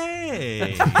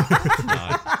 Hey,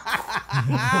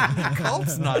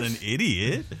 Cult's not an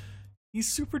idiot. He's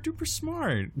super duper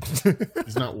smart.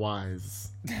 He's not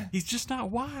wise. He's just not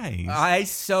wise. I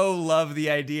so love the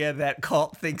idea that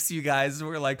Colt thinks you guys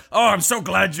were like, oh, I'm so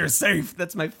glad you're safe.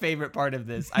 That's my favorite part of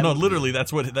this. No, literally,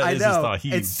 that's what that I is his know. thought.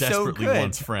 He It's so desperately good.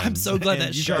 wants friends. I'm so glad and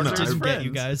that you shark guys are his didn't get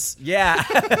you friends. guys. Yeah.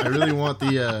 I really want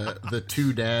the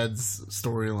 2 dads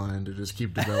storyline to just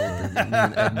keep developing. Me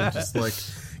and Edmund just like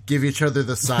give each other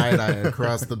the side eye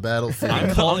across the battlefield. I'm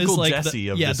the Cole is Uncle like the- Jesse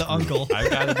of yeah, this the group. uncle. I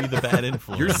gotta be the bad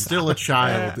influence. You're still a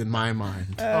child in my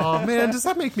mind. Oh man, does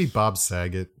that make me Bob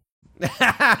Saget?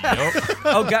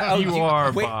 Oh God! Oh, you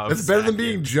are wait, Bob. That's better than Saget.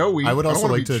 being Joey. I would don't also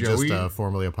wanna like be to Joey. just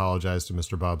formally apologize to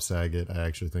Mr. Bob Saget. I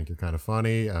actually think you're kind of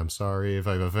funny. I'm sorry if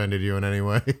I've offended you in any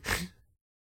way.